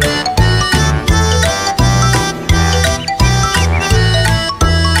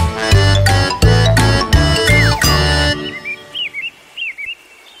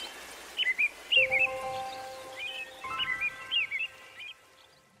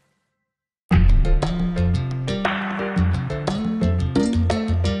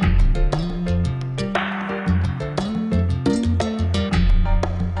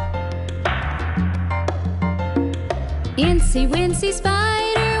 Incy Wincy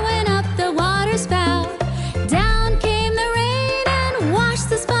Spider went up the water spout. Down came the rain and washed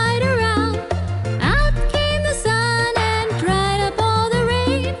the spider out. Out came the sun and dried up all the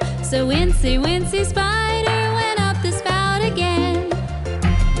rain. So Incy Wincy Spider went up the spout again.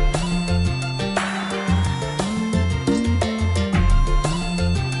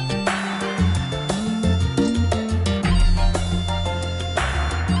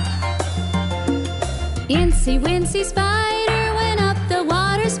 Incy Wincy Spider went up the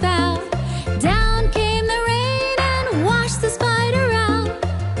water spout. Down came the rain and washed the spider out.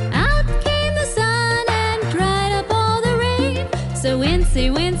 Out came the sun and dried up all the rain. So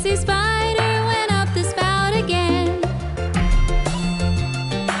Incy Wincy Spider went up the spout again.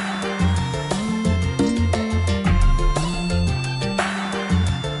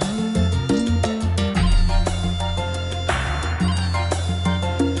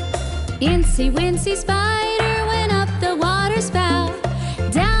 Incy Wincy Spider went up the water spout.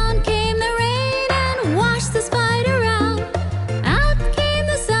 Down came the rain and washed the spider out. Out came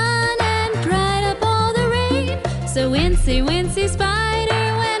the sun and dried up all the rain. So Incy Wincy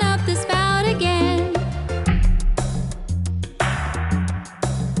Spider went up the spout again.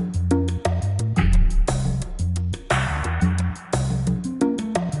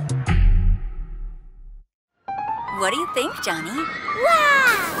 What do you think, Johnny?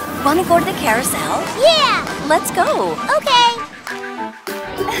 Wow! Want to go to the carousel? Yeah! Let's go. Okay.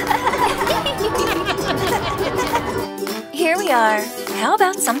 Here we are. How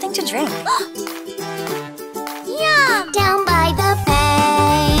about something to drink? Yum! Down by the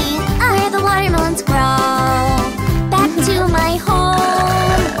bay, where the watermelons grow. Back to my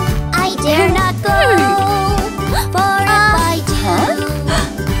home, I dare not go. For if I do,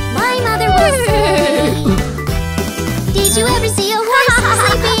 my mother will say, did you ever see a horse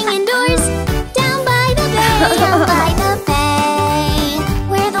sleeping indoors? Down by the bay,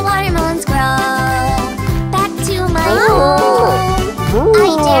 where the watermelons grow. Back to my home,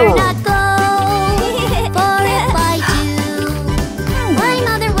 I dare not go. For if I do, my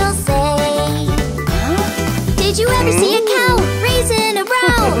mother will say, did you ever see a cow raising a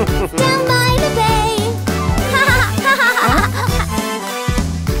brow? Down by the bay.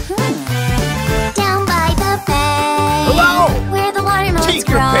 Down by the bay, Hello! where the watermelons Take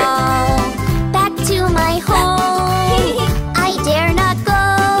your grow. pick. Back to my home, I dare not go.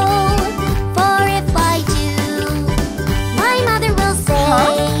 For if I do, my mother will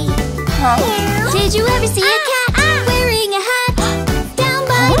say, did you ever see a cat wearing a hat? Down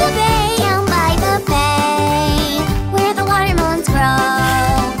by the bay, where the watermelons grow.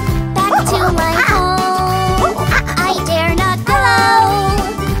 Back to my home, I dare not go.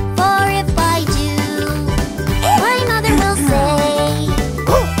 For if I do, my mother will say,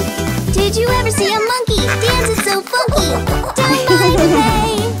 did you ever see a monkey dancing so funky? Down by the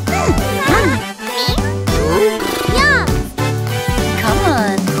bay. Yum! Come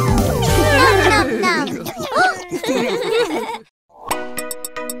on. Nom, nom, nom.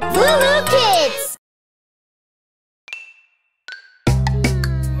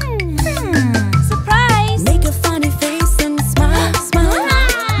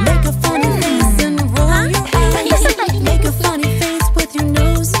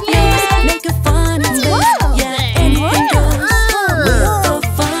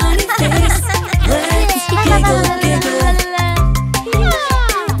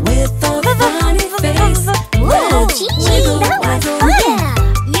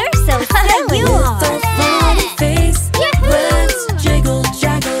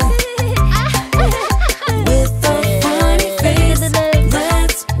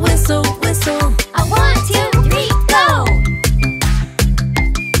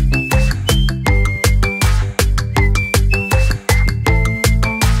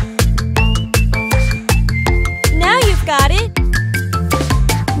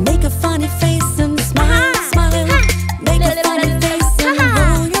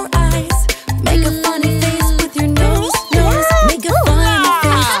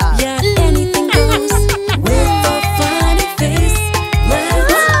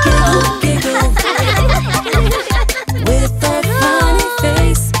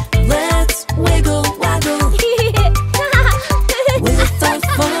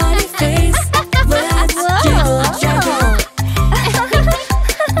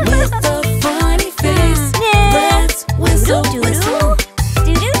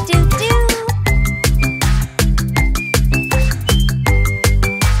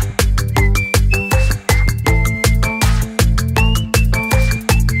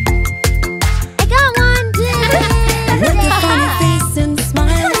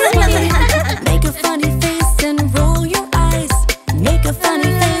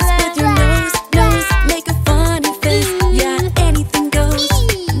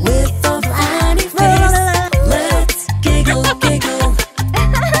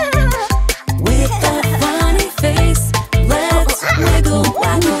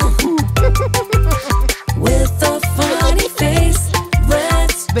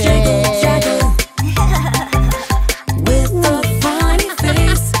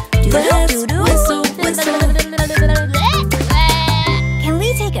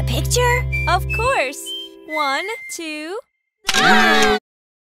 picture? Of course. 1, 2.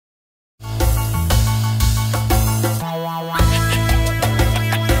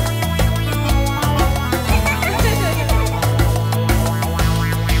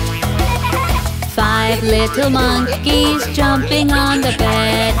 5 little monkeys jumping on the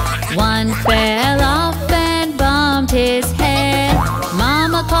bed. One fell off and bumped his head.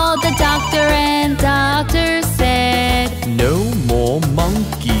 Mama called the doctor and doctor said, No more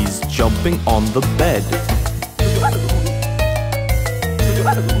monkeys jumping on the bed.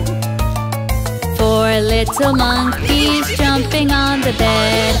 4 little monkeys jumping on the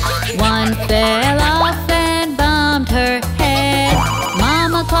bed. One fell off and bumped her head.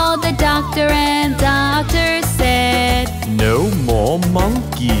 Mama called the doctor and doctor said, No more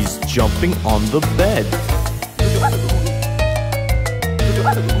monkeys jumping on the bed.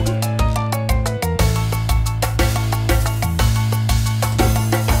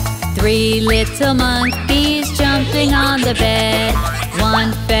 3 little monkeys jumping on the bed.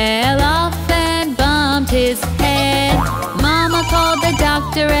 One fell off and bumped his head. Mama called the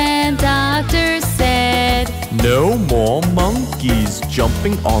doctor and doctor said, No more monkeys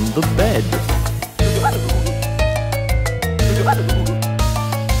jumping on the bed.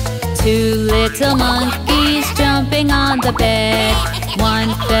 2 little monkeys jumping on the bed.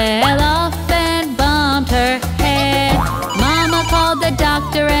 One fell off and bumped her head. Mama called the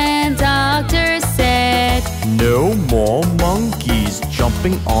doctor and doctor said, No more monkeys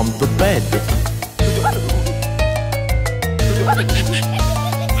jumping on the bed.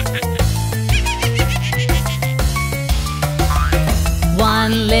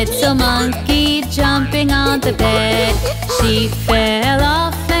 1 little monkey jumping on the bed. She fell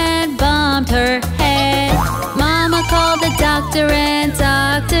off and bumped her head. Mama called the doctor and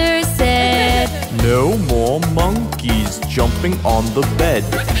doctor said, No more monkeys jumping on the bed.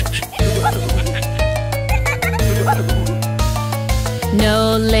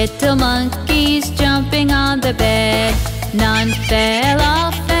 No little monkeys jumping on the bed. None fell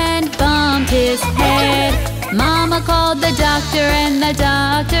off and bumped his head. Mama called the doctor and the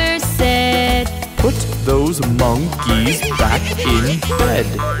doctor said, Put those monkeys back in bed.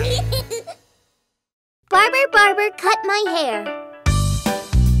 Barber, barber, cut my hair.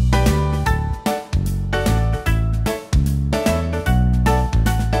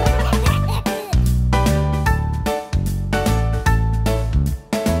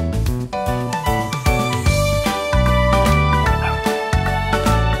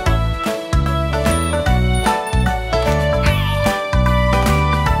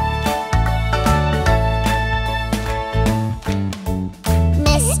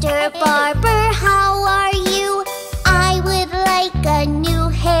 Mr. Barber, how are you? I would like a new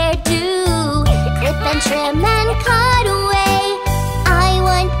hairdo. Clip and trim and cut away. I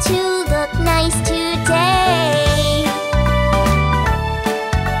want to look nice today.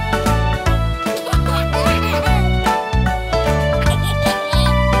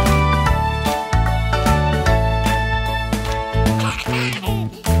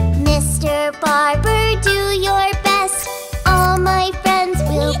 Mr. Barber, do your best. All my friends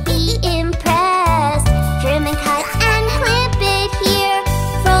will be impressed. Trim and cut and clip it here,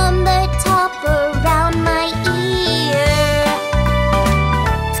 from the top around my ear.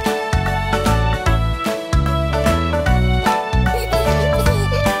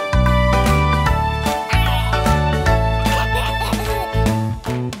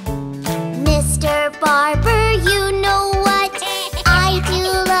 Mr. Barber, you know what? I do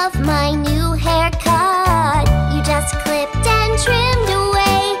love my new haircut. You just clipped and trimmed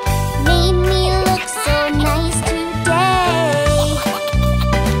away, made me look so nice today.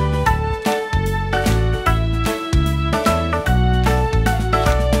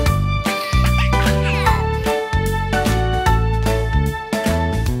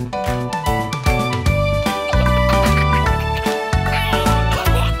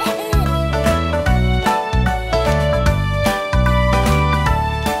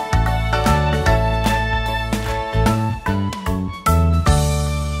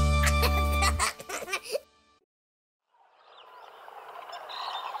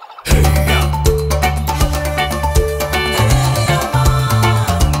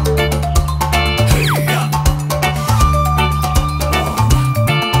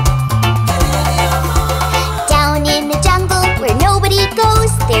 Down in the jungle where nobody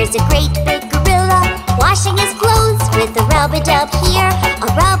goes, there's a great big gorilla washing his clothes with a rub-a-dub here, a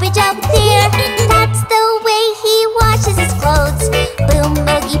rub-a-dub there. That's the way he washes his clothes. Boom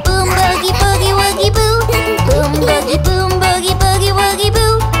boogie boogie woogie boo. Boom boogie boogie woogie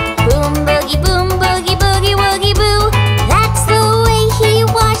boo. Boom boogie woogie boo. That's the way he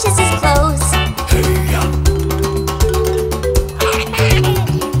washes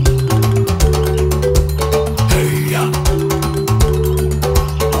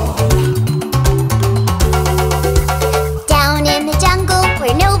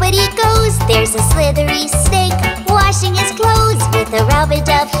nobody goes. There's a slithery snake washing his clothes with a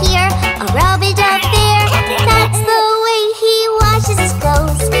rub-a-dub here, a rub-a-dub there. That's the way he washes his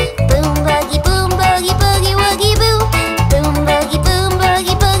clothes. Boom boogie boogie woogie boo. Boom boogie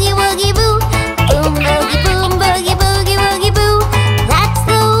boogie woogie boo. Boom boogie woogie boo. That's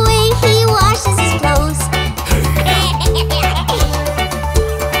the way he washes his clothes.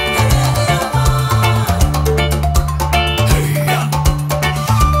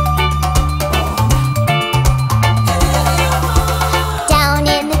 Down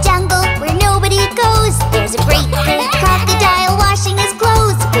in the jungle where nobody goes, there's a great big crocodile washing his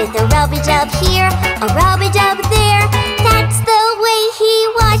clothes with a rub-a-dub here, a rub-a-dub there. That's the way he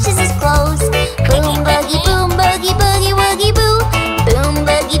washes his clothes. Boom boogie woogie boo. Boom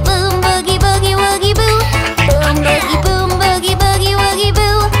boogie woogie boo. Boom boogie woogie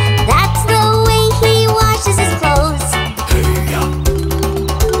boo. That's the way he washes his clothes.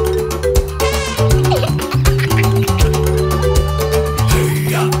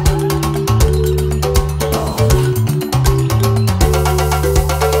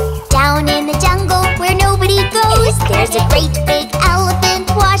 Down in the jungle where nobody goes, there's a great big elephant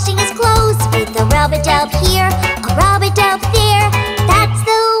washing his clothes with a rub-a-dub here, a rub-a-dub there. That's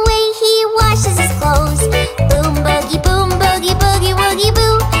the way he washes his clothes. Boom boogie woogie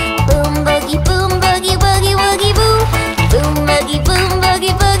boo. Boom boogie woogie boo. Boom boogie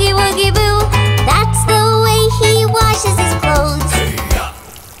woogie boo. That's the way he washes his clothes.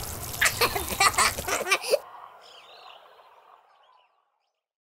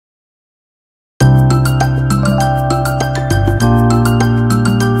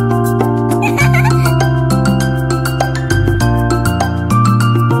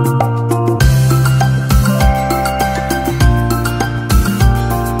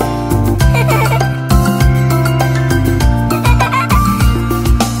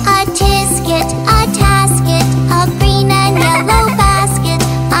 A tisket, a tasket, a green and yellow basket.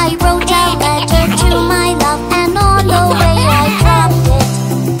 I wrote a letter to my love, and on the way I dropped it.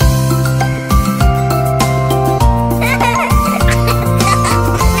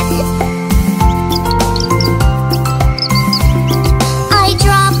 I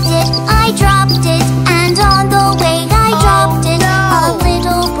dropped it, and on the way I dropped it. A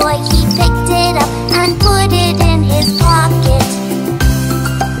little boy, he picked it up and put it in his pocket.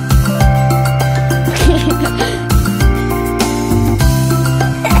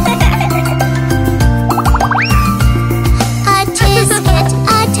 A tisket,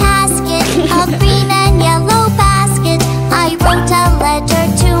 a tasket, a green and yellow basket. I wrote a letter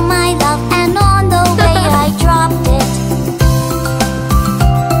to my love, and on the way I dropped it.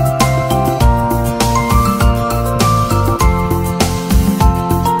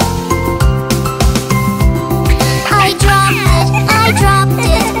 I dropped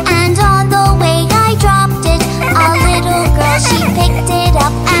it, and on the way I dropped it. A little girl, she picked it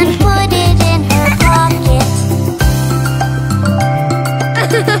up and put it in her pocket.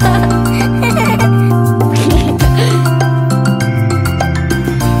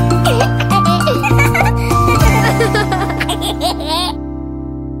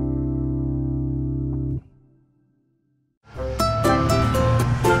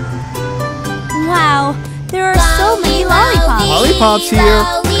 Wow, there are so many lollipops. Lollipops here.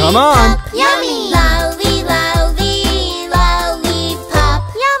 Come on. Yummy! Lolly, lolly, lollipop.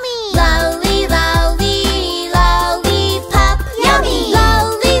 Yummy! Lolly, lolly, lollipop. Yummy!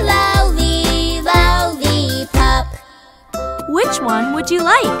 Lolly, lolly, lollipop. Which one would you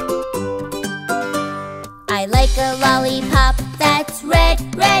like? I like a lollipop that's red,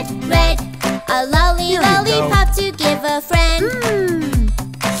 red, red. A lolly, lollipop to give a friend.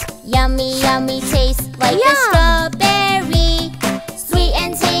 Yummy, yummy, taste like a strawberry. Sweet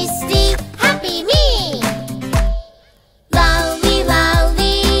and tasty, happy me! Lolly,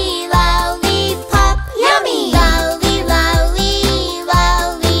 lolly, lollipop. Yummy! Lolly, lolly,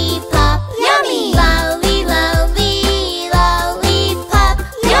 lollipop. Yummy! Lolly, lolly, lollipop.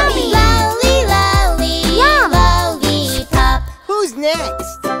 Yummy! Lolly, lolly, lollipop. Who's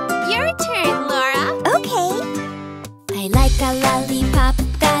next? Your turn, Laura. Okay. I like a lollipop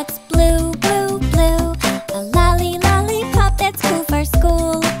that's blue, blue, blue. A lolly, lollipop that's cool for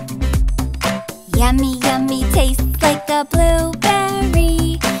school. Yummy, yummy, tastes like a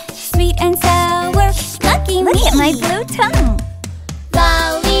blueberry. Sweet and sour, lucky me. Look at my blue tongue.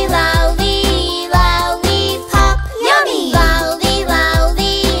 Lolly, lolly, lollipop. Yummy! Lolly,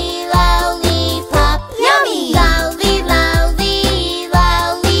 lolly, lollipop. Yummy! Lolly, lolly,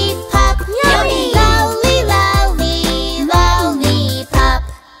 lollipop. Yummy! Lolly, lolly, lollipop.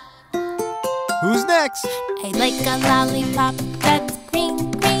 Who's next? I like a lollipop that's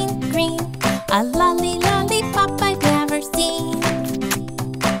green, green, A lolly lollipop I've never seen.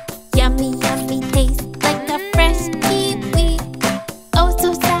 Yummy, yummy taste like a fresh kiwi. Oh,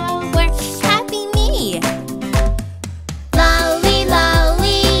 so sour, happy me. Lolly,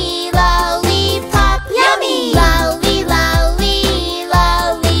 lolly, lollipop, yummy! Lolly, lolly,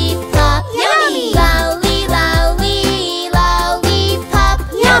 lollipop, yummy! Lolly, lolly, lollipop,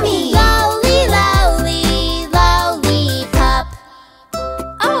 yummy! Lolly, lolly, lollipop.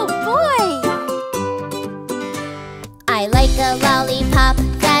 Oh boy! I like a lollipop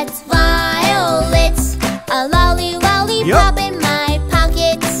that's violet. A lolly lollipop in my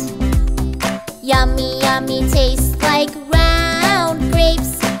pocket. Yummy, yummy tastes like round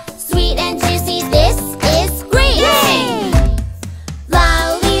grapes. Sweet and juicy, this is great! Yay!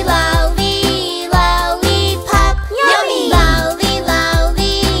 Lolly, lolly, lollipop, yummy! Lolly,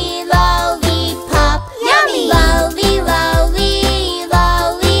 lolly, lollipop, yummy! Lolly, lolly,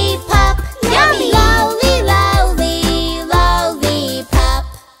 lollipop, yummy! Lolly, lolly, lollipop.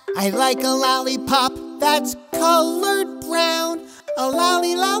 I like a lollipop that's colored brown. A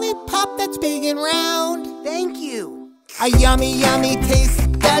lolly lollipop that's big and round. Thank you. A yummy, yummy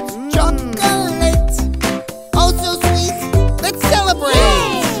taste that's chocolate. Oh, so sweet. Let's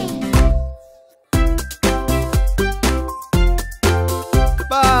celebrate.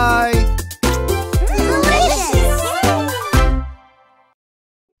 Bye.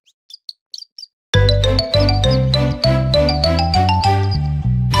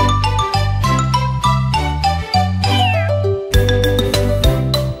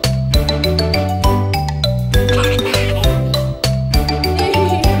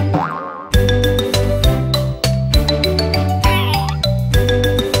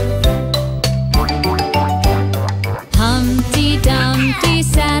 Humpty Dumpty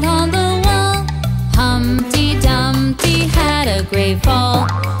sat on the wall. Humpty Dumpty had a great fall.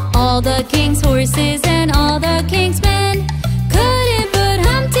 All the king's horses and all the king's men couldn't put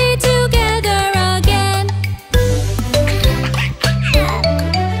Humpty together again.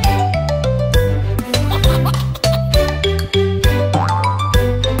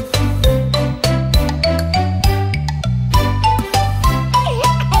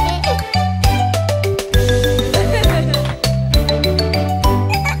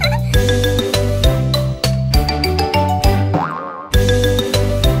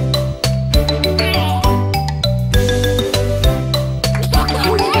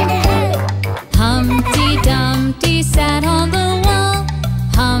 Humpty Dumpty sat on the wall.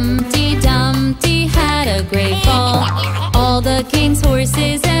 Humpty Dumpty had a great fall. All the king's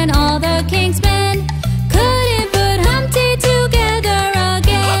horses and all the king's men couldn't put Humpty together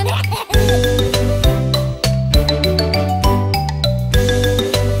again.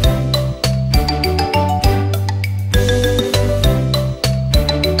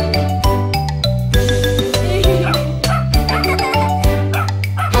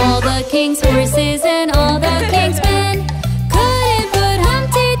 All the king's horses and all the king's men couldn't put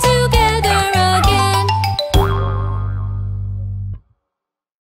Humpty together again.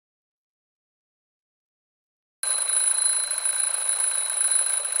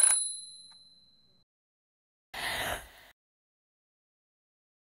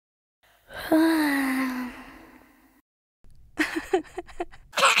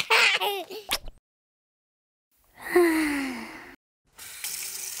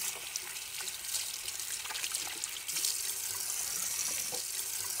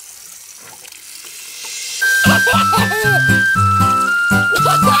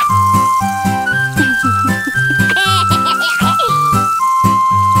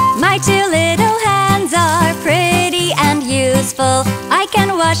 My two little hands are pretty and useful. I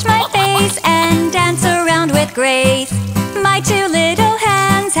can wash my face and dance around with grace. My two little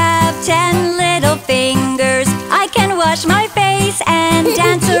hands have 10 little fingers. I can wash my face and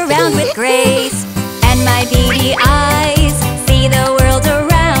dance around with grace. And my beady eyes see the world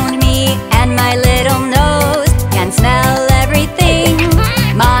around me. And my little nose can smell everything.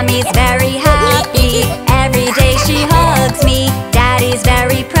 Mommy's very happy, every day she hugs me. Daddy's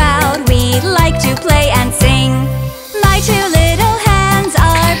very proud, we like to play and sing. My two little hands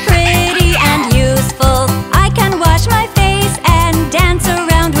are pretty and useful. I can wash my face and dance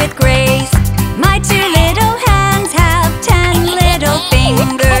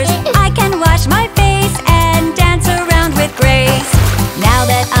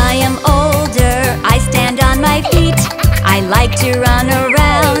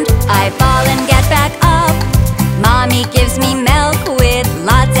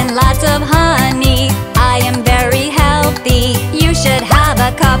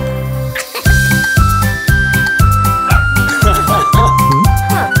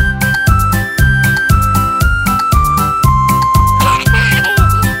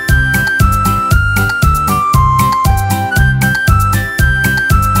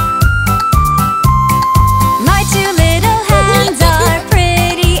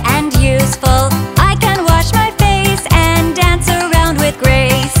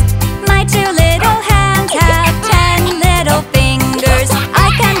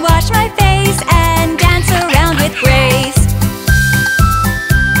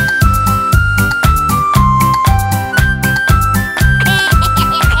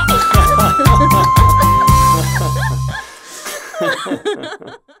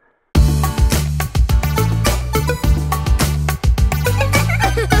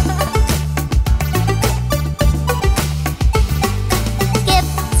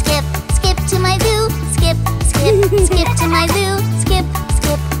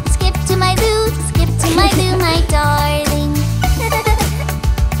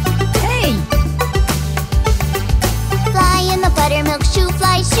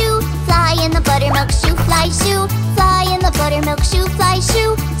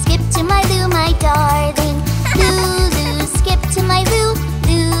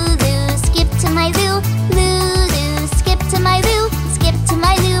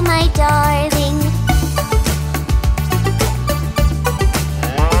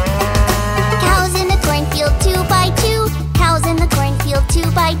 2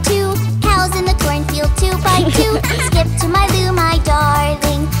 by 2. Cows in the cornfield 2 by 2. Skip to my Loo, my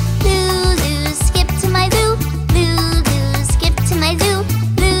darling. LooLoo, skip to my Loo. LooLoo, skip to my Loo.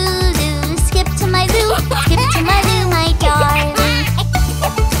 LooLoo, skip to my Loo. Skip to my Loo, my darling.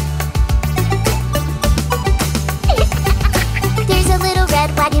 There's a little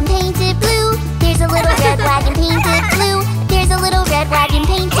red wagon painted blue. There's a little red wagon painted blue. There's a little red wagon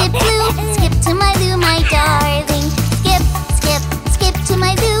painted blue. Skip to my Loo, my darling. Skip, skip, skip to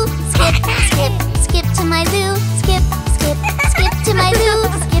my Loo. Skip, skip, skip to my Loo. Skip, skip, skip to my Loo.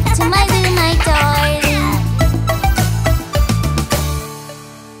 Skip to my Loo, my darling.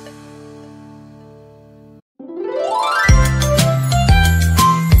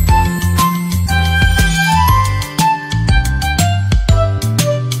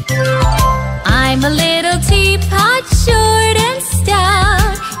 I'm a little teapot, short and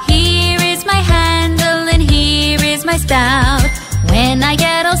stout. Here is my handle and here is my spout. When I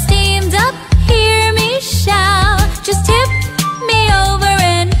get all steamed up, hear me shout. Just tip me over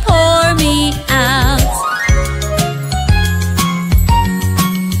and pour me out.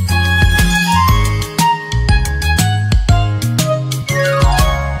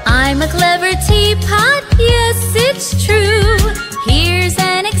 I'm a clever teapot, yes, it's true. Here's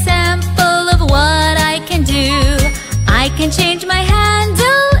an example of what I can do. I can change my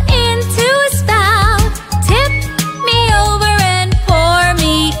handle into a spout. Tip me over and pour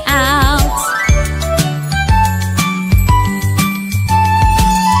me out.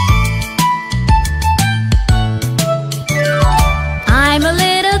 I'm a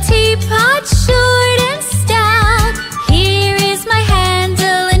little teapot, short and stout. Here is my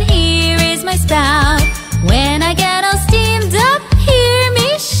handle and here is my spout. When I get all steamed up, hear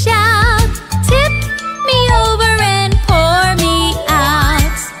me shout. Tip me over and pour me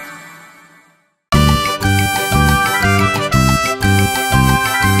out.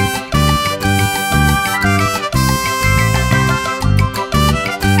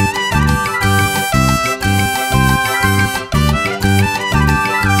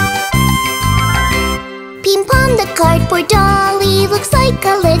 Ping Pong the cardboard dolly looks like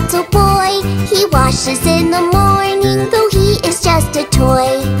a little boy. He washes in the morning, though he is just a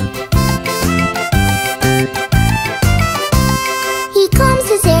toy. He combs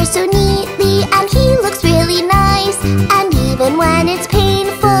his hair so neatly and he looks really nice. And even when it's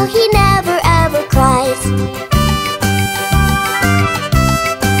painful, he never ever cries.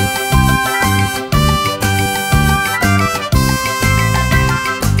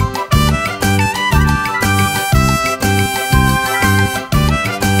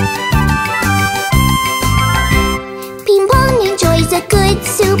 Ping Pong enjoys a good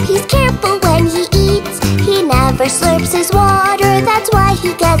soup. He's careful when he eats. He never slurps his water, that's why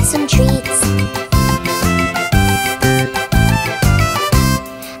he gets some treats.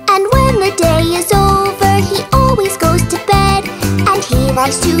 And when the day is over, he always goes to bed. And he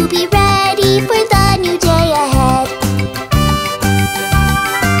likes to be ready for the new day ahead.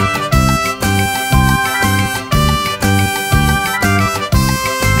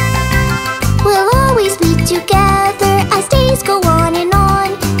 We'll always be together as days go on and on.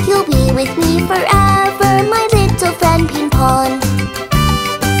 You'll be with me forever, my little friend Ping Pong.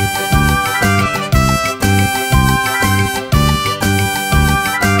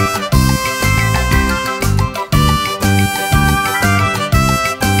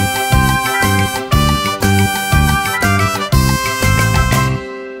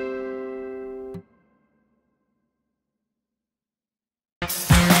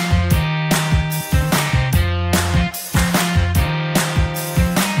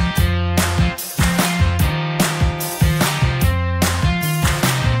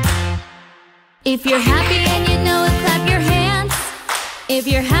 If you're happy and you know it, clap your hands. If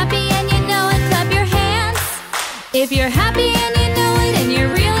you're happy and you know it, clap your hands. If you're happy and you know it and you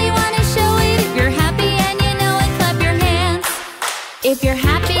really want to show it. If you're happy and you know it, clap your hands. If you're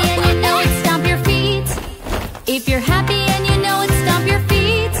happy and you know it, stomp your feet. If you're happy and you know it, stomp your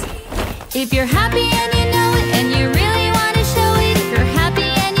feet. If you're happy and you know it and you really want to show it. If you're happy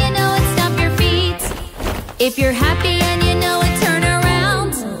and you know it, stomp your feet. If you're happy and you know it, turn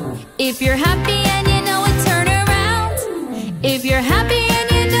around. If you're happy and you know it, turn around. If you're happy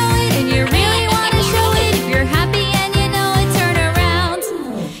and you know it and you really want to show it. If you're happy and you know it, turn around.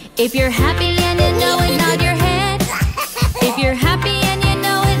 If you're happy and you know it, nod your head. If you're happy and you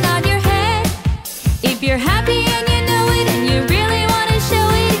know it, nod your head. If you're happy and you know it and you really want to show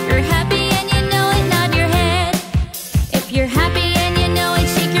it. If you're happy and you know it, nod your head. If you're happy and you know it,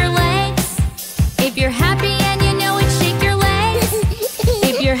 shake your legs. If you're happy and you know it, shake your legs.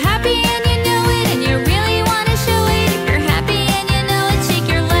 If you're happy and you know it and you really want to show it. If you're happy and you know it,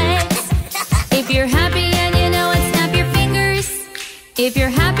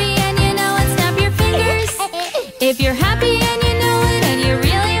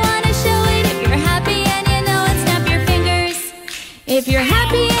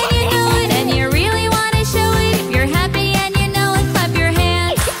 happy and you know it, and you really want to show it. If you're happy and you know it, clap your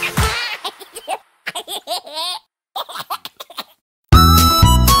hands.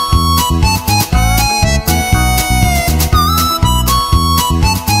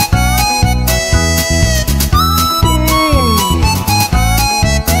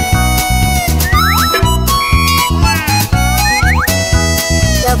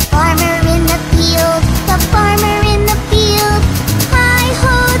 The farmer in the field, the farmer in the field.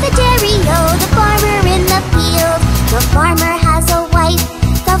 Hi-ho, the dairy-o, the farmer in the field. The farmer has a wife,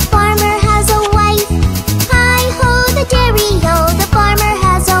 the farmer has a wife. Hi-ho, the dairy-o, the farmer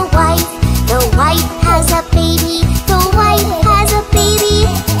has a wife. The wife has a baby, the wife has a baby.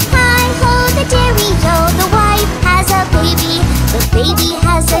 Hi-ho, the dairy-o, the wife has a baby. The baby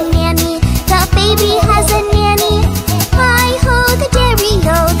has a nanny, the baby has a nanny. Hi-ho, the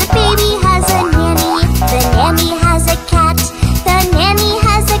dairy-o, the baby has a nanny. The nanny has a cat, the nanny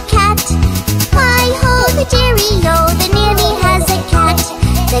has a cat. Hi-ho, the dairy-o, the nanny has a cat.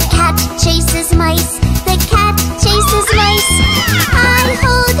 The cat chases mice, the cat chases mice.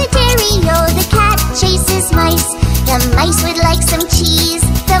 Hi-ho, the dairy-o, the cat chases mice. The mice would like some cheese,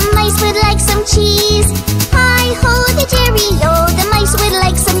 the mice would like some cheese. Hi-ho, the dairy-o, the mice would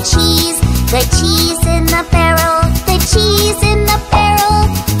like some cheese. The cheese in the barrel, the cheese in the barrel.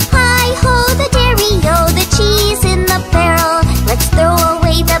 Hi-ho, the dairy-o, the cheese in the barrel. Let's throw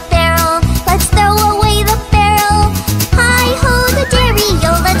away the barrel, let's throw away the barrel. Hi-ho, the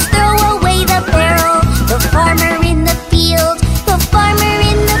dairy-o, let's throw away the barrel. The farmer in the field, the farmer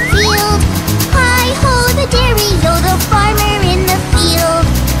in the field. Hi-ho, the dairy-o, the farmer in the field.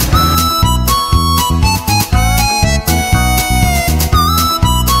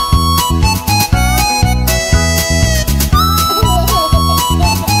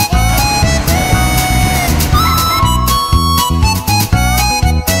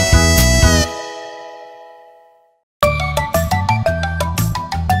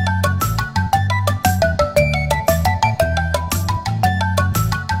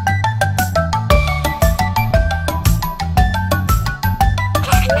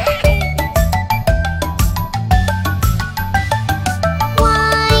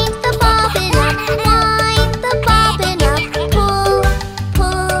 Wind the bobbin up, pull,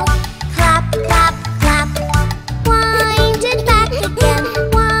 pull, clap, clap, clap. Wind it back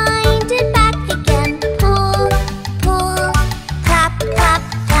again, pull, pull, clap, clap,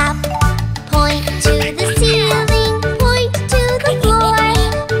 clap. Point to the ceiling, point to the floor,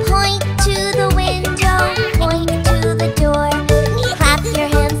 point to the window, point to the door. Clap your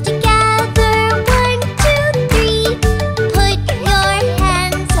hands together, 1, 2, 3. Put your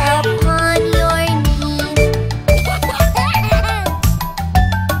hands upon your knees.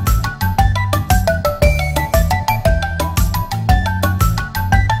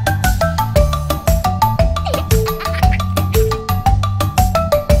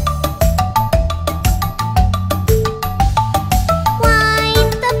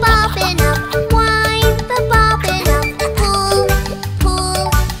 Wind the bobbin up, pull, pull,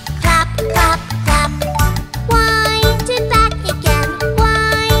 clap, clap, clap. Wind it back again,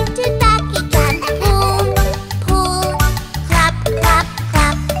 pull, pull, clap, clap,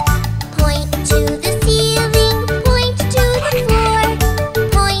 clap. Point to the ceiling, point to the floor,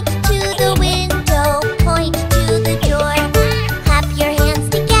 point to the window, point to the door. Clap your hands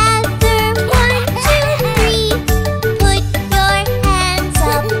together, 1, 2, 3. Put your hands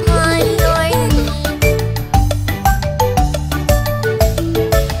upon your knees.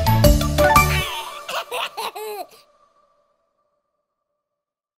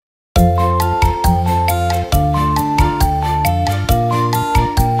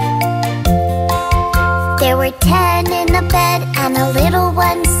 There were 10 in the bed, and a little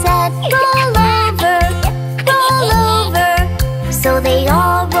one said, roll over, roll over. So they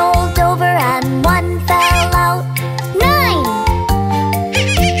all rolled over, and one fell out.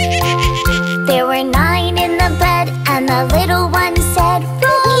 9! There were 9 in the bed, and the little one said,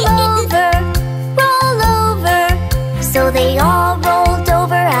 roll over, roll over. So they all rolled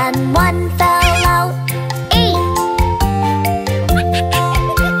over, and one fell out. 8!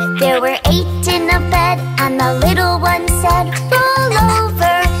 There were 8 in the bed, and the little one said, roll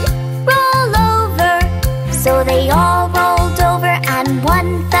over, roll over. So they all rolled over, and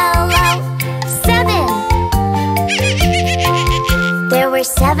one fell out. 7! There were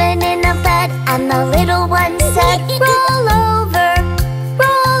 7 in the bed, and the little one said, roll over,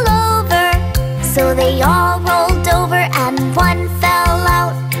 roll over. So they all rolled over, and one fell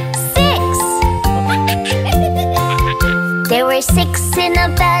out. 6! There were 6 in a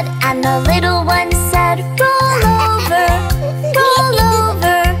bed, and the little one said, roll over, roll over.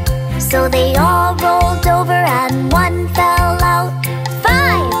 So they all rolled over and one fell out.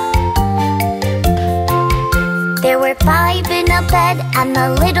 5! There were 5 in a bed and the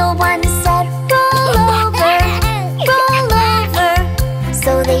little one said, roll over, roll over.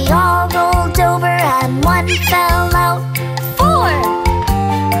 So they all rolled over and one fell out. 4!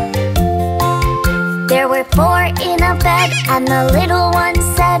 There were 4 in a bed and the little one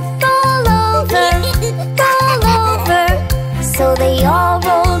said, roll over, roll over. So they all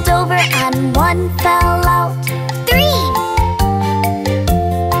rolled over and one fell out. 3!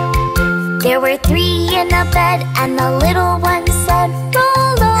 There were 3 in a bed and the little one said,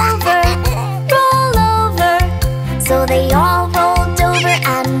 roll over, roll over. So they all rolled over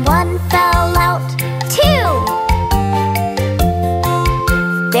and one fell out. 2!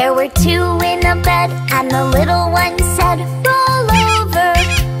 There were 2 in a bed and the little one said, roll over,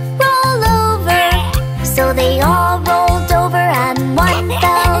 roll over. So they all rolled over and one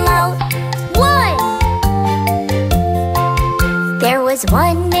fell out. 1! There was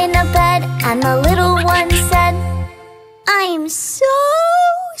 1 in a bed and the little one said, I'm so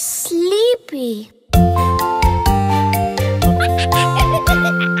sleepy.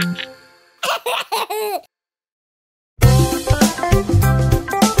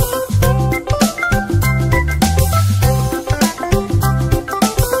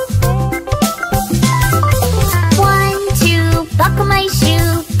 Buckle my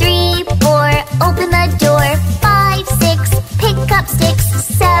shoe. 3, 4, open the door. 5, 6, pick up sticks.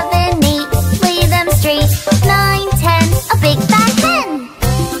 7, 8, lay them straight. 9, 10, a big fat hen.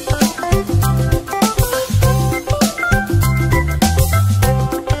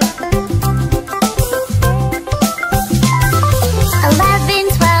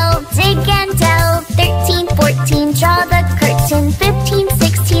 Dig and delve. 13, 14, draw the curtain. 15,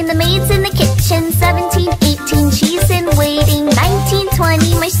 16, the maid's in the kitchen. 17, 18, she's in waiting. 19,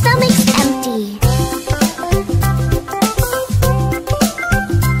 20, my stomach's empty.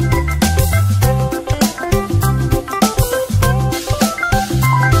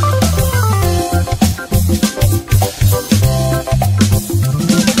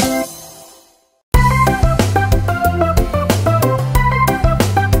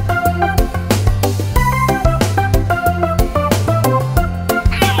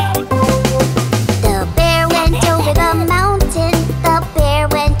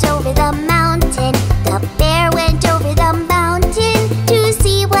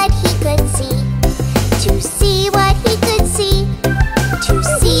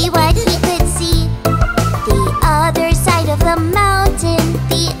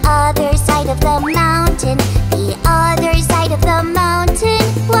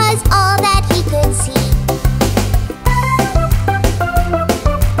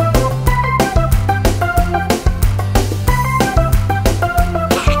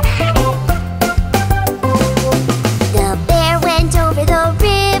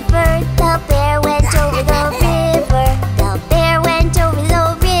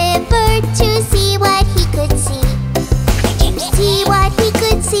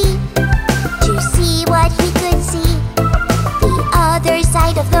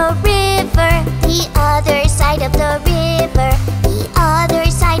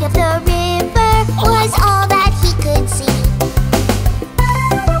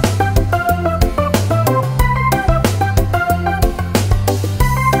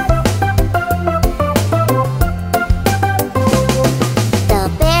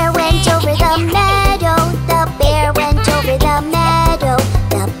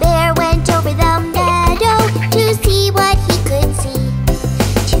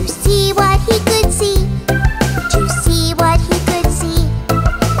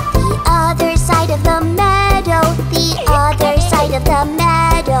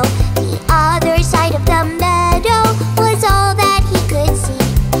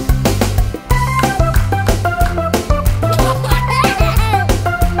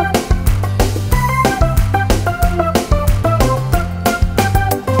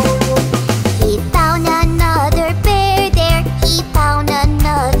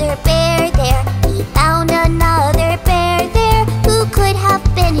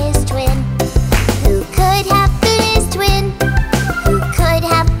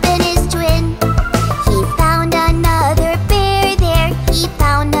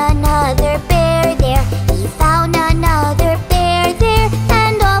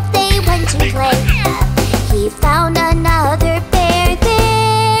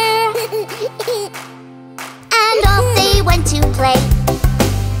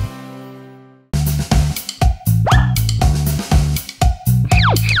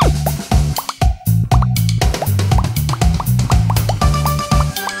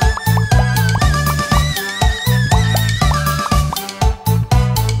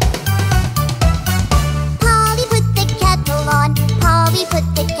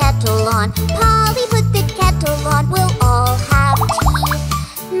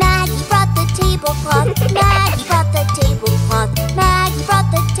 tablecloth. Maggie brought the tablecloth. Maggie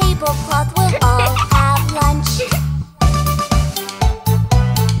brought the tablecloth. We'll all have lunch.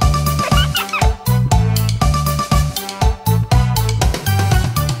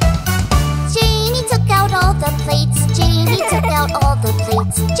 Janie took out all the plates. Janie took out all the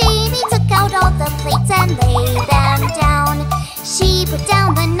plates. Janie took out all the plates and laid them down. She put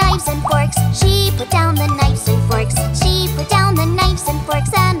down the knives and forks. She put down the knives and forks. She put down the knives and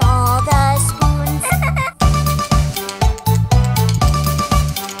forks and all the spoons.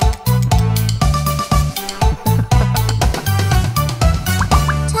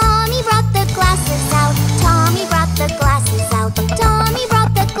 Tommy brought the glasses out. Tommy brought the glasses out. Tommy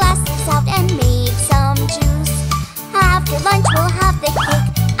brought the glasses out and made some juice. After lunch we'll have the cake.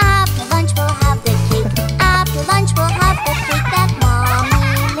 After lunch we'll have the cake. After lunch we'll have the cake that Mommy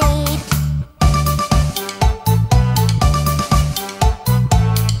made.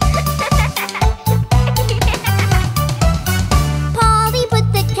 Polly put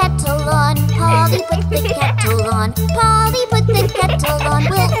the kettle on. Polly put the kettle on. Polly put the kettle on.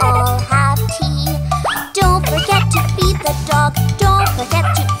 We'll all have tea. Don't forget to feed the dog. Don't forget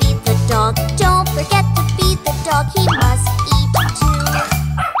to feed the dog. Don't forget to feed the dog. He must eat too.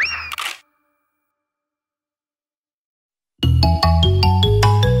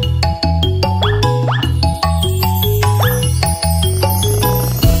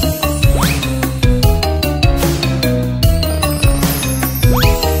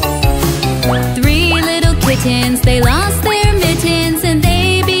 Three little kittens, they lost their mittens and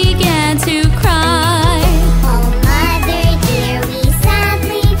they began to cry. Oh, Mother dear, we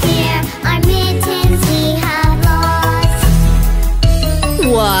sadly fear our mittens we have lost.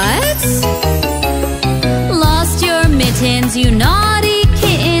 What? Lost your mittens, you naughty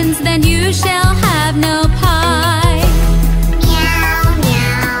kittens, then you shall have no pie. Meow,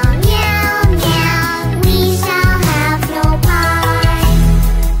 meow, meow, meow, we shall have no pie.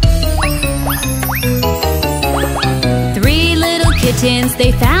 Three little kittens,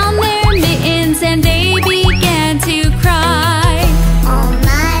 they found their mittens and they began to cry. Oh,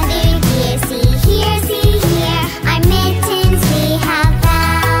 Mother dear, see here, our mittens we have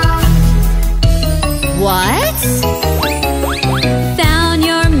found. What? Found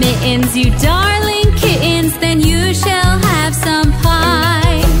your mittens, you darling kittens, then you shall have some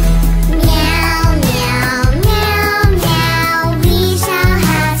pie. Meow, meow, meow, meow, we shall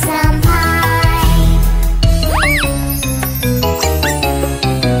have some pie.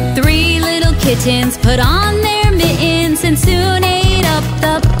 Three little kittens put on their mittens and soon ate up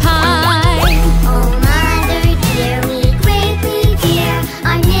the pie. Oh, Mother dear, we greatly fear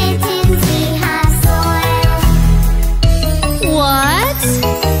our mittens we have soiled. What?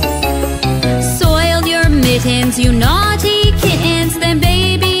 Soiled your mittens, you naughty kittens, then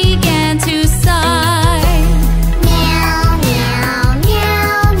they began to sigh. Meow, meow,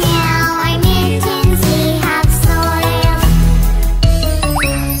 meow, meow, our mittens we have soiled.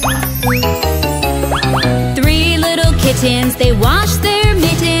 Three little kittens, they washed their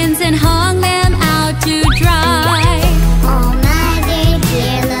mittens and hung them out to dry. Oh, Mother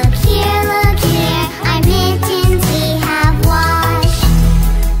dear, look here, our mittens we have washed.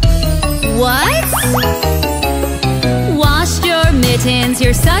 What? Washed your mittens,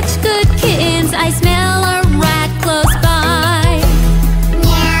 you're such good kittens, I smell a rat close by.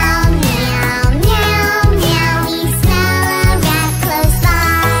 Meow, meow, meow, meow, we smell a rat close by.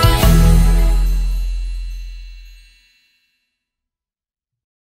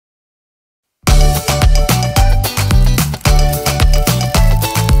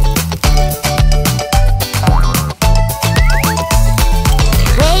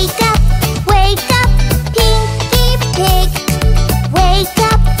 Wake up, Pinky Pig.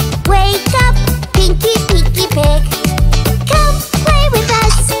 Wake up, Pinky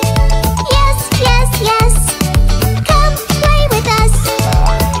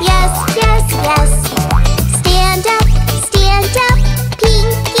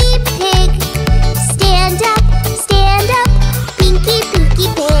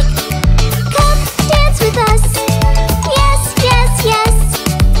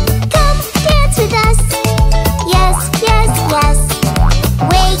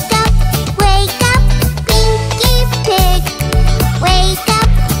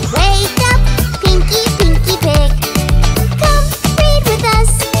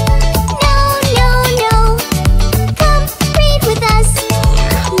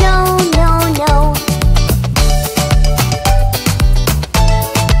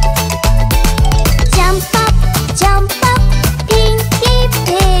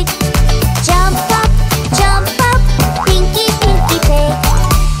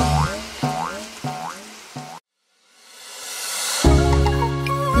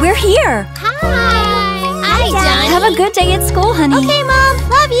a good day at school, honey. Okay, Mom.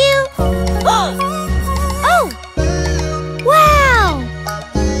 Love you. Oh! Wow!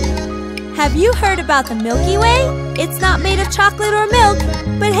 Have you heard about the Milky Way? It's not made of chocolate or milk,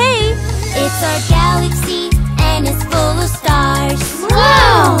 but hey, It's our galaxy and it's full of stars.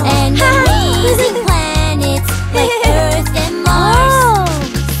 Wow! And amazing planets like Earth and Mars.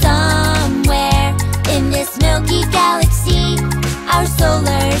 Somewhere in this Milky Galaxy, our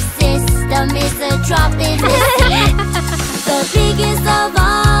solar system is a drop in the sea. The biggest of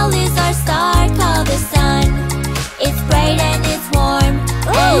all is our star called the Sun. It's bright and it's warm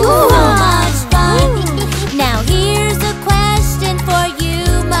and so much fun. Now here's a question for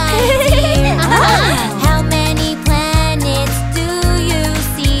you, my dear. How many planets do you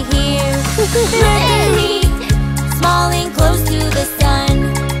see here? Mercury, small and close to the sun.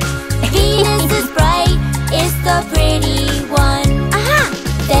 Venus is bright, it's the pretty one.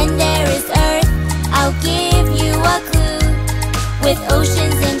 Then there is Earth, I'll give you a clue. With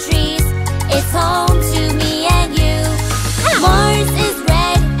oceans and trees, it's home to me and you. Mars is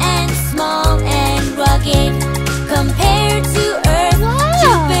red and small and rugged. Compared to Earth,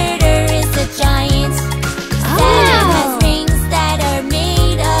 Jupiter is a giant. Saturn has rings that are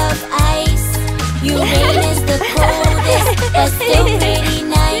made of ice. Uranus the coldest, but still pretty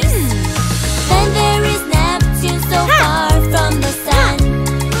nice. Then there is Neptune, so far from the sun.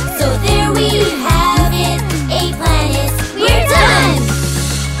 So there we have it, 8 planets, we're done!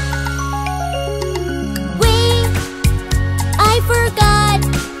 Wait, I forgot.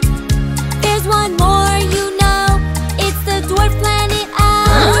 There's one more, you know. It's the dwarf planet,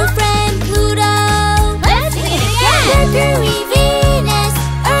 our friend Pluto. Let's sing it again. Mercury, Venus,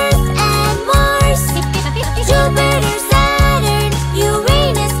 Earth, and Mars. Jupiter, Saturn,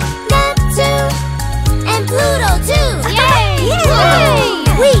 Uranus, Neptune, and Pluto too. Yay!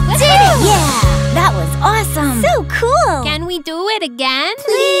 We did it! Yeah, that was awesome. So cool. Can we do it again?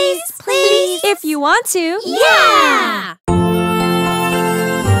 Please, please. if you want to. Yeah!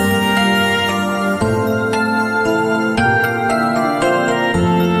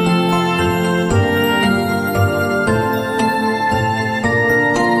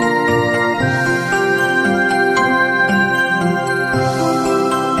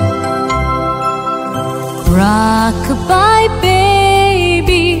 Rock-a-bye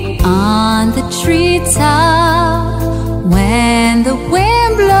baby on the treetop. When the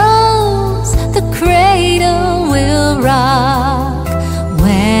wind blows, the cradle will rock.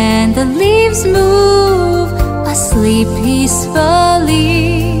 When the leaves move, asleep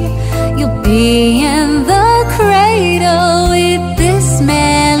peacefully, you'll be in the cradle with this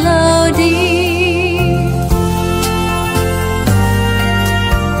melody.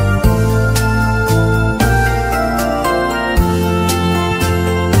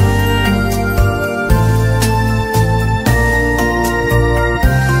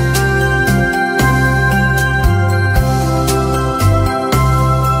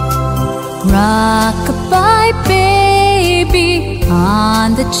 Rock-a-bye baby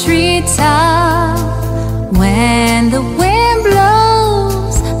on the treetop. When the wind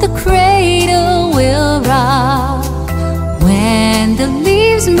blows, the cradle will rock. When the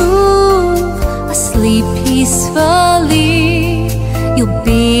leaves move, asleep peaceful.